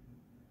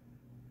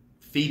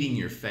feeding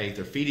your faith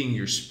or feeding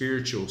your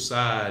spiritual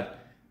side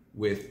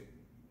with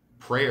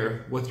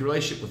prayer, with your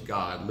relationship with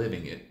God,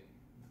 living it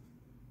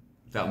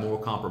without moral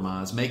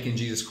compromise, making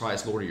Jesus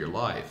Christ Lord of your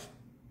life,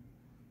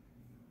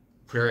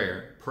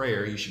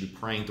 prayer, you should be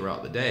praying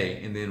throughout the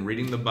day, and then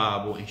reading the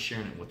Bible and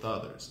sharing it with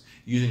others,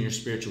 using your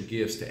spiritual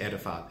gifts to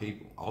edify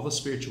people. All the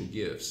spiritual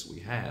gifts we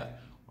have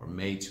are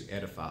made to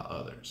edify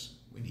others.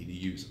 We need to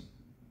use them.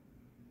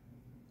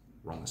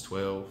 Romans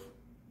 12,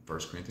 1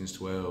 Corinthians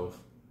 12,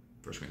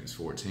 1 Corinthians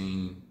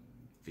 14,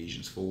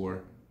 Ephesians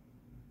 4.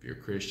 If you're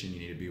a Christian, you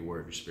need to be aware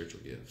of your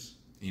spiritual gifts.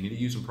 And you need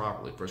to use them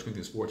properly. 1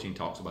 Corinthians 14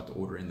 talks about the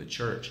order in the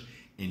church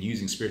and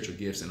using spiritual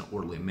gifts in an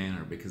orderly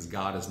manner, because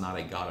God is not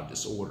a God of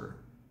disorder.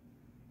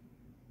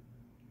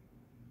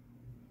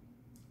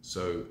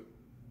 So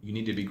you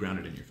need to be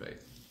grounded in your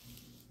faith.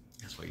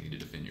 That's why you need to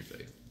defend your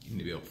faith. You need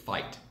to be able to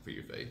fight for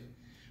your faith.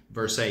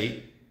 Verse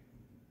 8,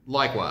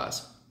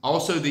 likewise,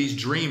 also these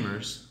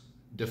dreamers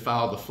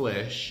defile the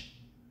flesh,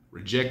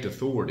 reject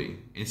authority,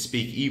 and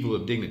speak evil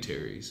of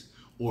dignitaries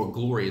or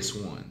glorious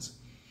ones.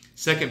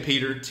 2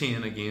 Peter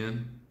 10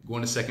 again,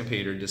 going to 2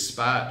 Peter,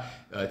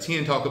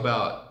 10 talk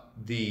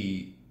about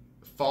the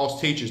false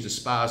teachers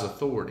despise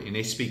authority and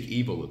they speak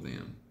evil of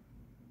them.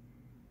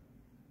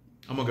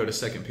 I'm going to go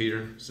to 2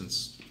 Peter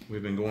since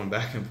we've been going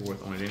back and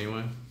forth on it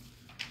anyway.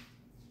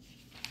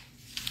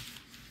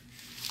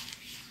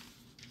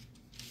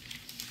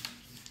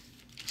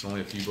 It's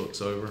only a few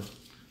books over.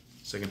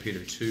 2 Peter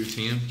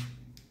 2:10.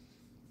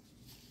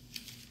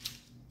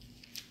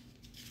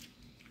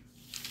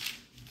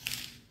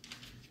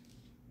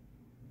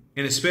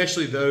 And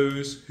especially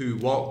those who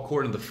walk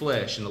according to the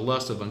flesh in the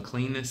lust of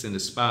uncleanness and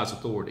despise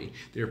authority.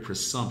 They are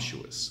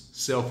presumptuous,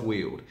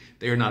 self-willed.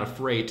 They are not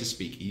afraid to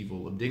speak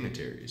evil of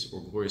dignitaries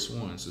or glorious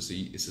ones. So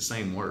see, it's the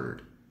same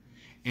word.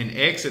 And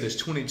Exodus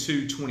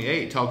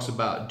 22:28 talks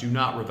about do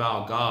not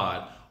revile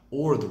God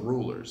or the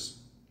rulers.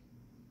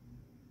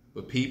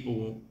 But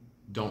people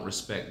don't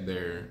respect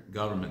their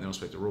government. They don't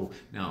respect the rule.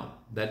 Now,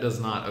 that does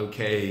not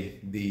okay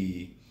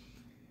the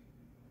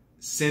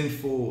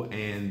sinful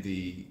and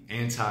the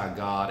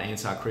anti-God,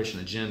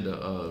 anti-Christian agenda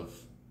of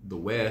the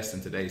West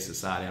in today's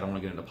society. I don't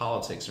want to get into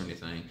politics or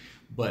anything,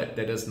 but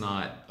that does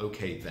not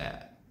okay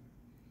that.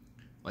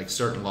 Like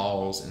certain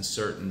laws and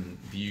certain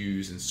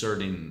views and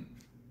certain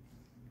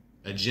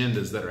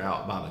agendas that are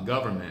out by the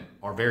government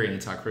are very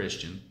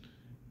anti-Christian.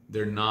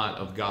 They're not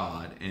of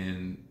God,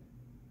 and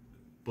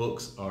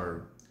books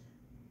are,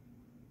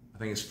 I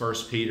think it's 1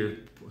 Peter,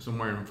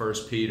 somewhere in 1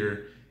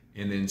 Peter,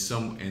 and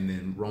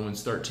then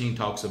Romans 13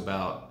 talks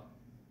about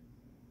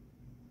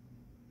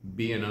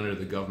being under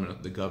the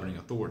governing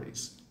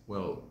authorities.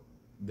 Well,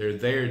 they're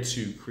there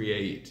to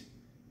create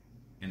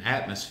an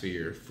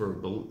atmosphere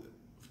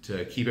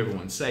to keep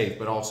everyone safe,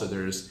 but also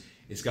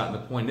it's gotten to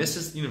the point.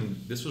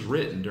 This was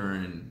written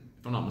during,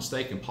 if I'm not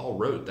mistaken, Paul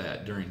wrote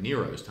that during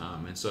Nero's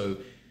time, and so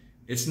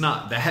it's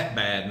not that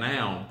bad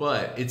now,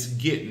 but it's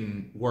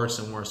getting worse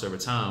and worse over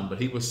time. But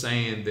he was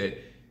saying that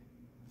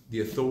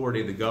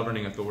the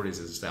governing authorities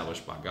is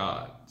established by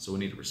God. So we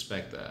need to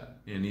respect that.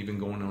 And even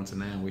going on to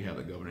now, we have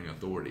the governing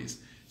authorities.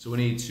 So we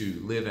need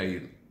to live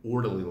a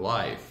orderly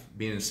life,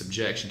 being in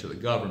subjection to the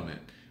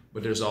government.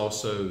 But there's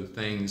also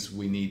things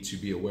we need to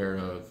be aware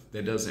of.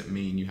 That doesn't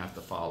mean you have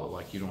to follow.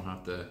 Like, you don't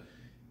have to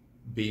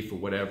be for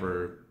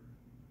whatever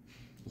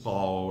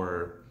law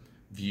or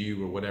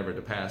view or whatever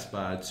to pass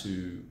by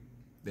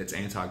that's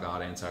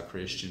anti-God,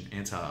 anti-Christian,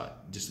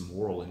 just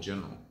moral in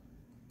general.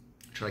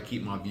 I try to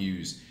keep my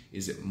views.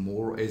 Is it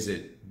moral? Is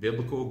it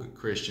biblical,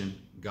 Christian,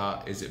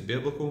 God? Is it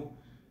biblical,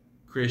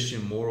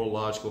 Christian, moral,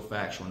 logical,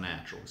 factual,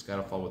 natural? It's got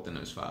to fall within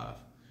those five.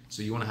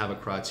 So you want to have a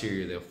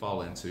criteria they'll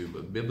fall into,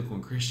 but biblical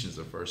and Christian is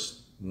the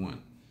first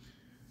one.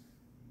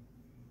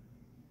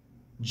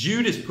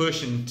 Jude is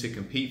pushing to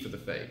compete for the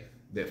faith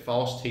that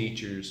false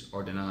teachers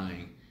are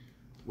denying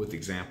with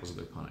examples of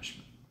their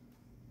punishment.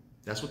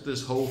 That's what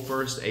this whole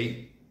first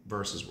 8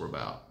 verses were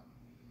about.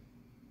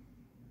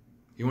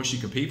 He wants you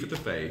to compete for the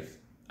faith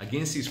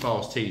against these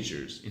false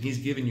teachers, and he's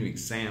giving you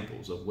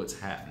examples of what's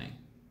happening.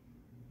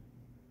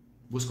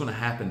 What's going to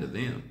happen to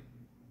them.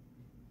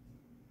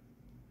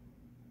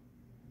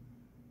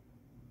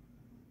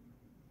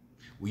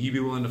 Will you be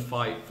willing to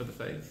fight for the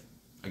faith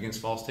against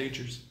false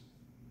teachers?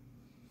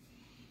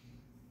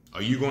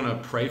 Are you going to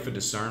pray for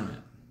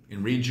discernment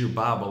and read your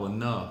Bible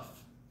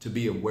enough to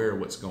be aware of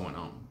what's going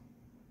on?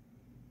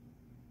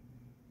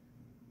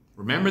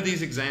 Remember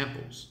these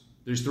examples.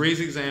 There's 3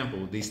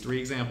 examples. These 3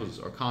 examples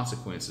are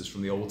consequences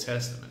from the Old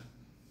Testament.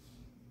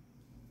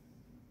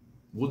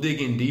 We'll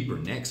dig in deeper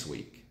next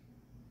week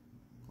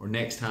or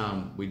next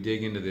time we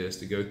dig into this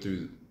to go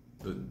through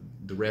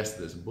the rest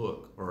of this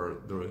book,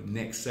 or the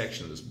next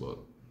section of this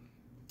book,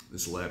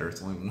 this letter.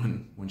 It's only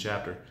one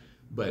chapter,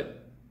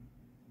 but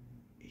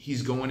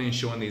he's going in and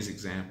showing these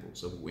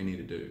examples of what we need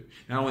to do.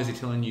 Not only is he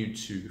telling you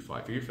to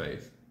fight for your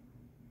faith,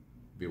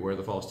 be aware of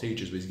the false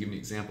teachers, but he's giving you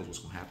examples of what's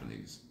going to happen to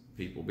these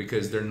people,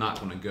 because they're not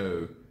going to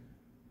go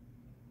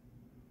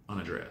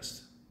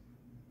unaddressed.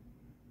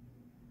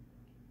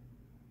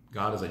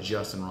 God is a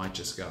just and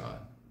righteous God.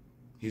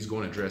 He's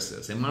going to address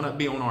this. It might not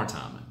be on our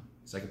timing.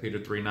 2 Peter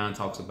 3:9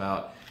 talks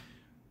about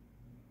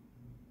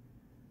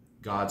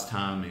God's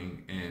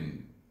timing,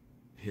 and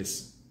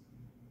he's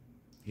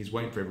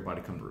waiting for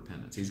everybody to come to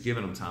repentance. He's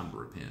giving them time to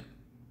repent.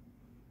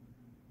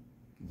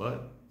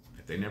 But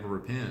if they never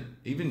repent,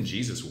 even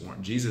Jesus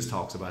warned. Jesus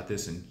talks about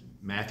this in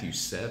Matthew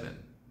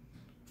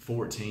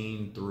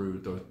 7:14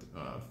 through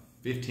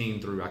 15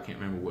 through, I can't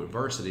remember what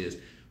verse it is,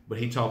 but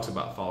he talks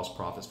about false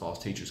prophets,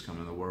 false teachers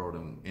coming in the world,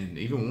 and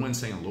even one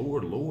saying,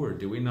 Lord, Lord,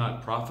 do we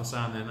not prophesy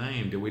in thy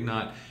name? Do we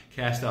not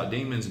cast out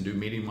demons and do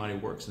mighty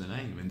works in the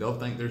name? And they'll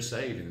think they're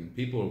saved, and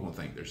people are going to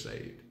think they're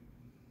saved.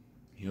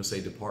 He'll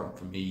say, depart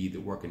from me, ye that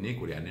work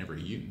iniquity. I never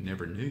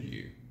knew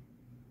you.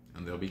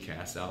 And they'll be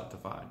cast out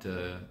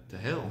to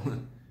hell,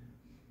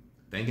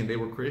 thinking they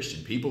were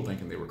Christian. People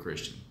thinking they were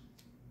Christian.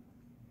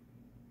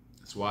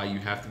 That's why you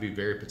have to be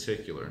very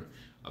particular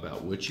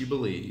about what you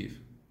believe.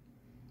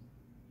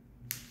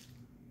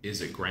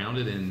 Is it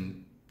grounded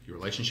in your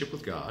relationship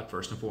with God,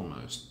 first and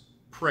foremost?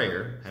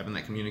 Prayer, having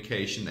that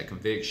communication, that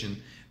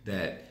conviction,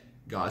 that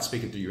God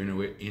speaking through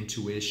your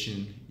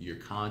intuition, your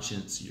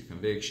conscience, your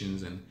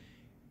convictions, and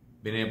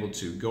being able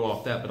to go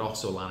off that, but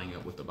also lining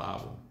up with the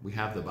Bible. We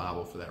have the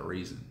Bible for that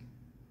reason.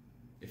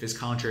 If it's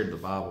contrary to the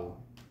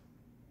Bible,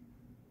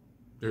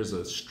 there's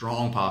a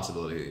strong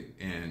possibility,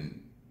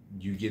 and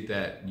you get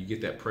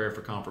that prayer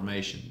for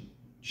confirmation,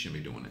 you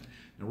shouldn't be doing it.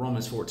 Now,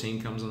 Romans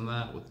 14 comes in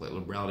that with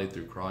liberality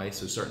through Christ.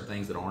 So certain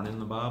things that aren't in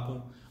the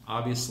Bible,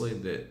 obviously,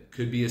 that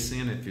could be a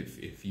sin.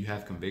 If you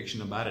have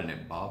conviction about it and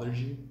it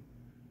bothers you,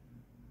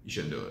 you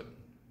shouldn't do it.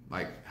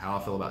 Like how I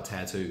feel about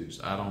tattoos.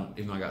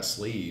 Even though I got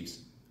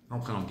sleeves, I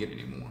don't plan on getting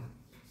any more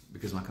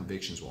because my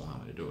convictions won't allow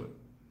me to do it.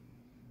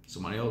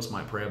 Somebody else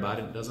might pray about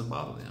it, it doesn't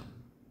bother them.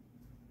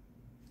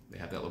 They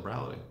have that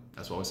liberality.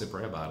 That's why we say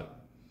pray about it.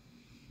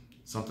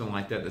 Something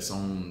like that that's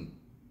on,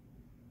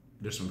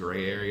 there's some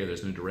gray area,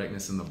 there's no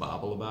directness in the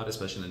Bible about it,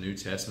 especially in the New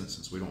Testament,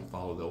 since we don't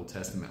follow the Old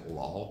Testament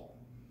law.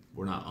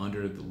 We're not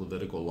under the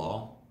Levitical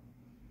law,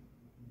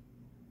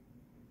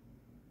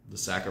 the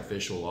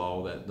sacrificial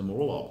law, that the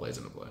moral law plays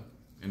into play.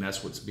 And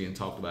that's what's being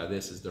talked about.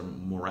 This is their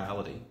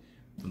morality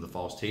from the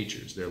false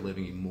teachers. They're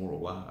living immoral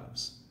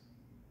lives.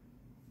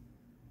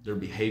 Their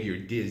behavior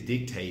is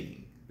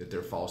dictating that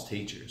they're false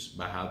teachers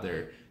by how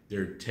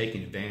they're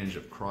taking advantage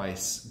of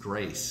Christ's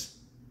grace.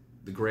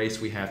 The grace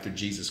we have through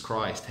Jesus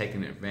Christ,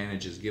 taking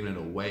advantage is giving it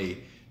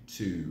away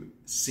to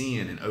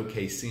sin and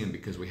okay sin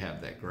because we have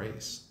that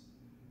grace.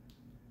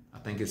 I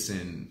think it's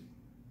in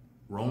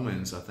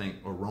Romans,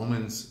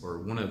 or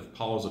one of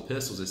Paul's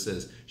epistles, it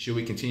says, should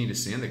we continue to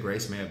sin that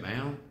grace may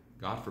abound?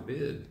 God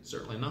forbid.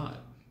 Certainly not.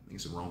 I think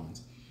it's in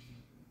Romans.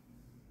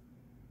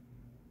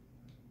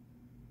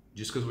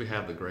 Just because we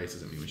have the grace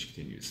doesn't mean we should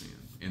continue to sin.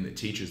 And the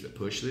teachers that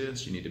push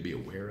this, you need to be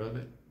aware of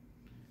it.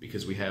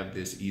 Because we have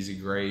this easy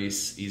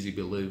grace, easy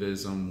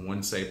believism,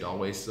 one saved,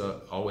 always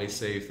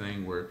saved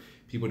thing where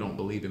people don't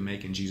believe in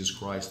making Jesus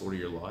Christ Lord of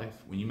your life.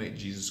 When you make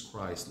Jesus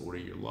Christ Lord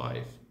of your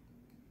life,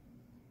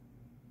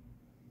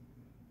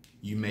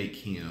 you make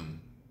him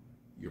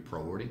your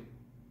priority.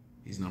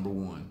 He's number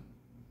one.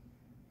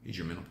 He's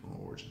your mental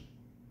origin.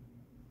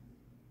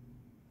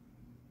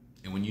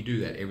 And when you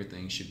do that,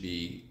 everything should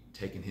be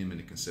taking him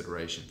into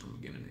consideration from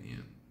beginning to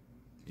end.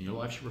 And your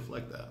life should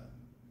reflect that.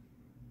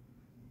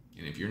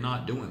 And if you're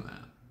not doing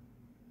that,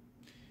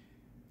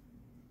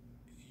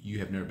 you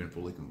have never been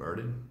fully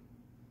converted.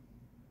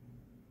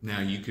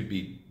 Now, you could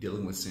be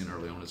dealing with sin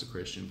early on as a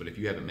Christian, but if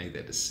you haven't made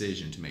that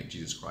decision to make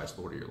Jesus Christ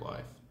Lord of your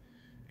life,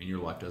 and your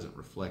life doesn't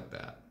reflect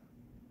that,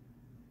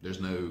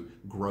 there's no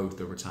growth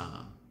over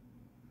time.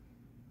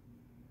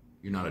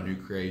 You're not a new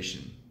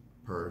creation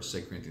per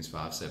 2 Corinthians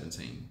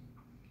 5:17.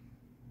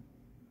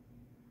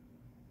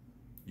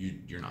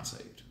 You're not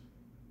saved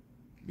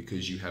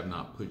because you have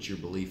not put your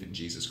belief in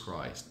Jesus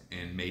Christ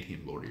and made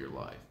him Lord of your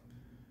life.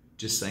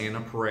 Just saying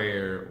a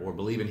prayer or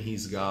believing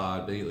he's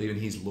God, believing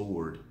he's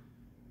Lord,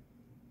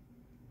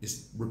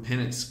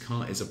 repentance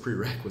is a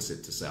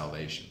prerequisite to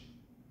salvation.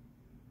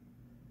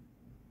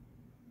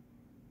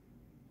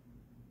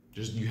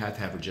 You have to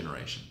have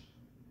regeneration.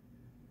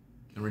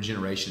 And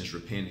regeneration is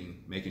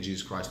repenting, making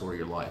Jesus Christ Lord of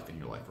your life, and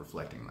your life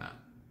reflecting that.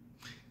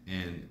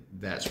 And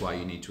that's why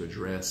you need to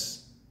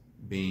address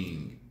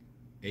being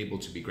able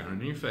to be grounded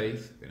in your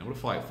faith, being able to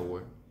fight for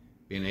it,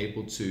 being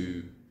able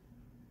to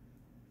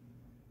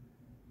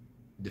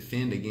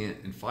defend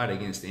against and fight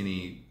against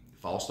any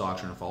false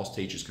doctrine or false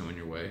teachers coming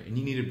your way. And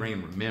you need to bring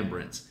in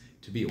remembrance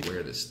to be aware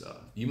of this stuff.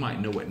 You might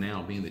know it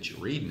now being that you're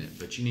reading it,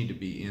 but you need to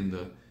be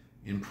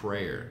in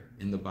prayer,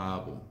 in the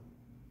Bible,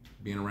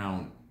 being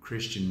around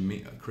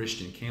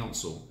Christian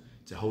counsel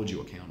to hold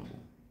you accountable.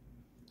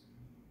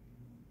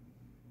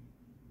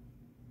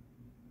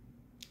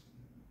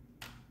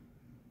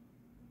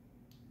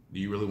 Do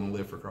you really want to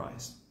live for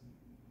Christ?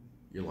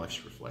 Your life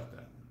should reflect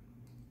that.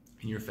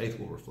 And your faith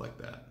will reflect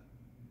that.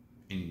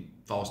 And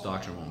false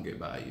doctrine won't get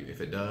by you. If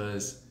it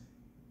does,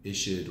 it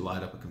should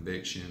light up a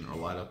conviction or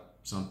light up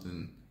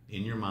something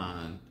in your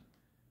mind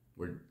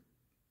where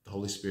the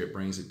Holy Spirit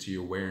brings it to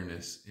your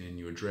awareness and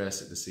you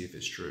address it to see if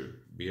it's true.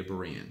 Be a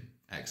Berean.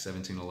 Acts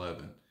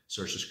 17:11.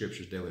 Search the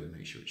scriptures daily to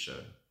make sure it's so.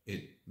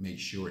 Make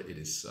sure it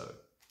is so.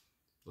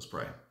 Let's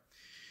pray.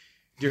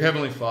 Dear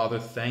Heavenly Father,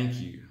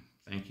 thank you.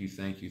 Thank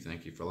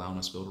you for allowing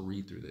us to be able to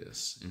read through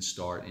this and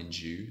start in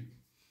Jude.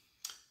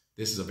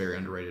 This is a very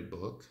underrated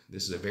book.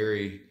 This is a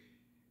very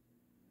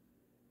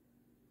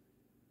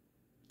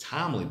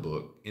timely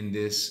book in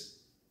this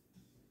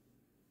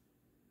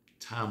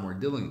time we're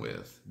dealing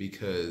with,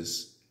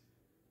 because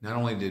not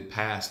only did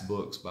past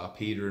books by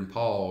Peter and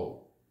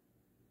Paul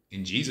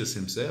and Jesus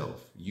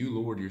himself, you,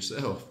 Lord,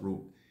 yourself,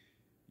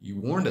 you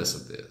warned us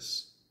of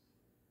this.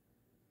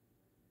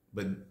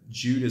 But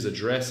Jude is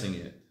addressing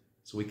it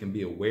so we can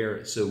be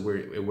aware, so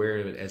we're aware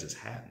of it as it's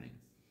happening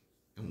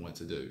and what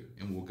to do.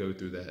 And we'll go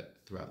through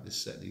that throughout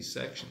these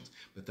sections.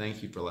 But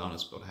thank you for allowing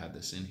us to be able to have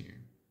this in here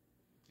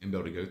and be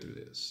able to go through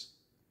this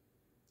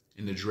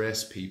and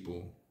address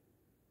people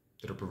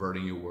that are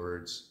perverting your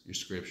words, your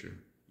scripture,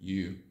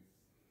 you,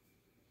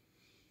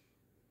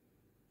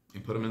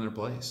 and put them in their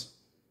place.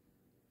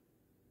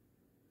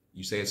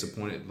 You say it's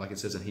appointed, like it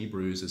says in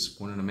Hebrews, it's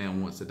appointed a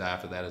man wants to die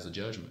for that as a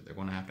judgment. They're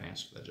going to have to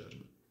answer for that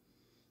judgment.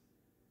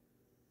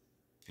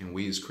 And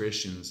we as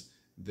Christians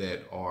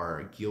that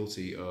are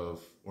guilty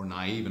of or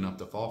naive enough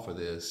to fall for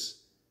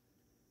this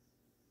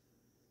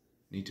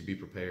need to be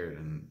prepared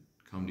and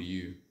come to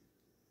you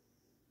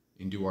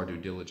and do our due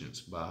diligence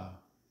by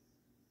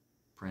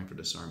praying for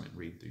discernment,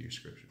 reading through your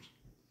scriptures.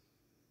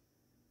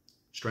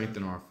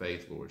 Strengthen our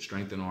faith, Lord.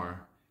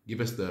 Give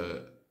us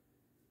the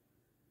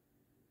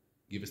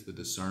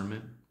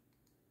discernment,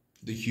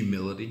 the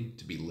humility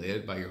to be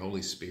led by your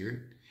Holy Spirit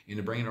and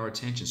to bring it to our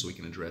attention so we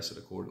can address it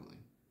accordingly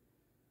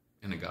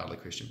in a godly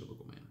Christian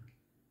biblical manner.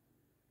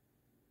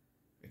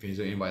 If there's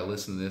anybody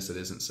listening to this that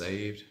isn't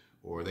saved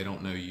or they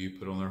don't know you,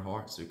 put on their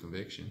hearts through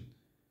conviction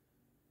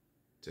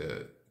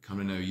to come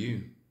to know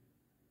you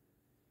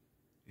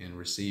and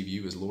receive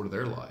you as Lord of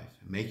their life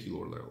and make you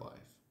Lord of their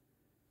life.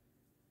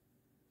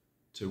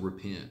 To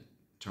repent,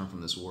 turn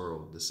from this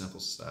world, this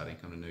sinful society,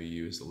 and come to know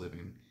you as the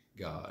living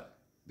God,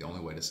 the only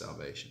way to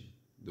salvation,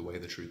 the way,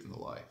 the truth, and the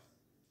life,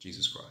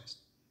 Jesus Christ.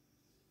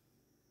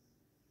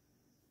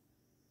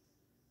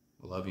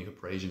 I love you, I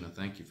praise you, and I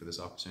thank you for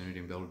this opportunity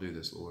and be able to do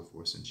this, Lord,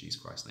 for us. In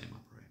Jesus Christ's name I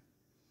pray.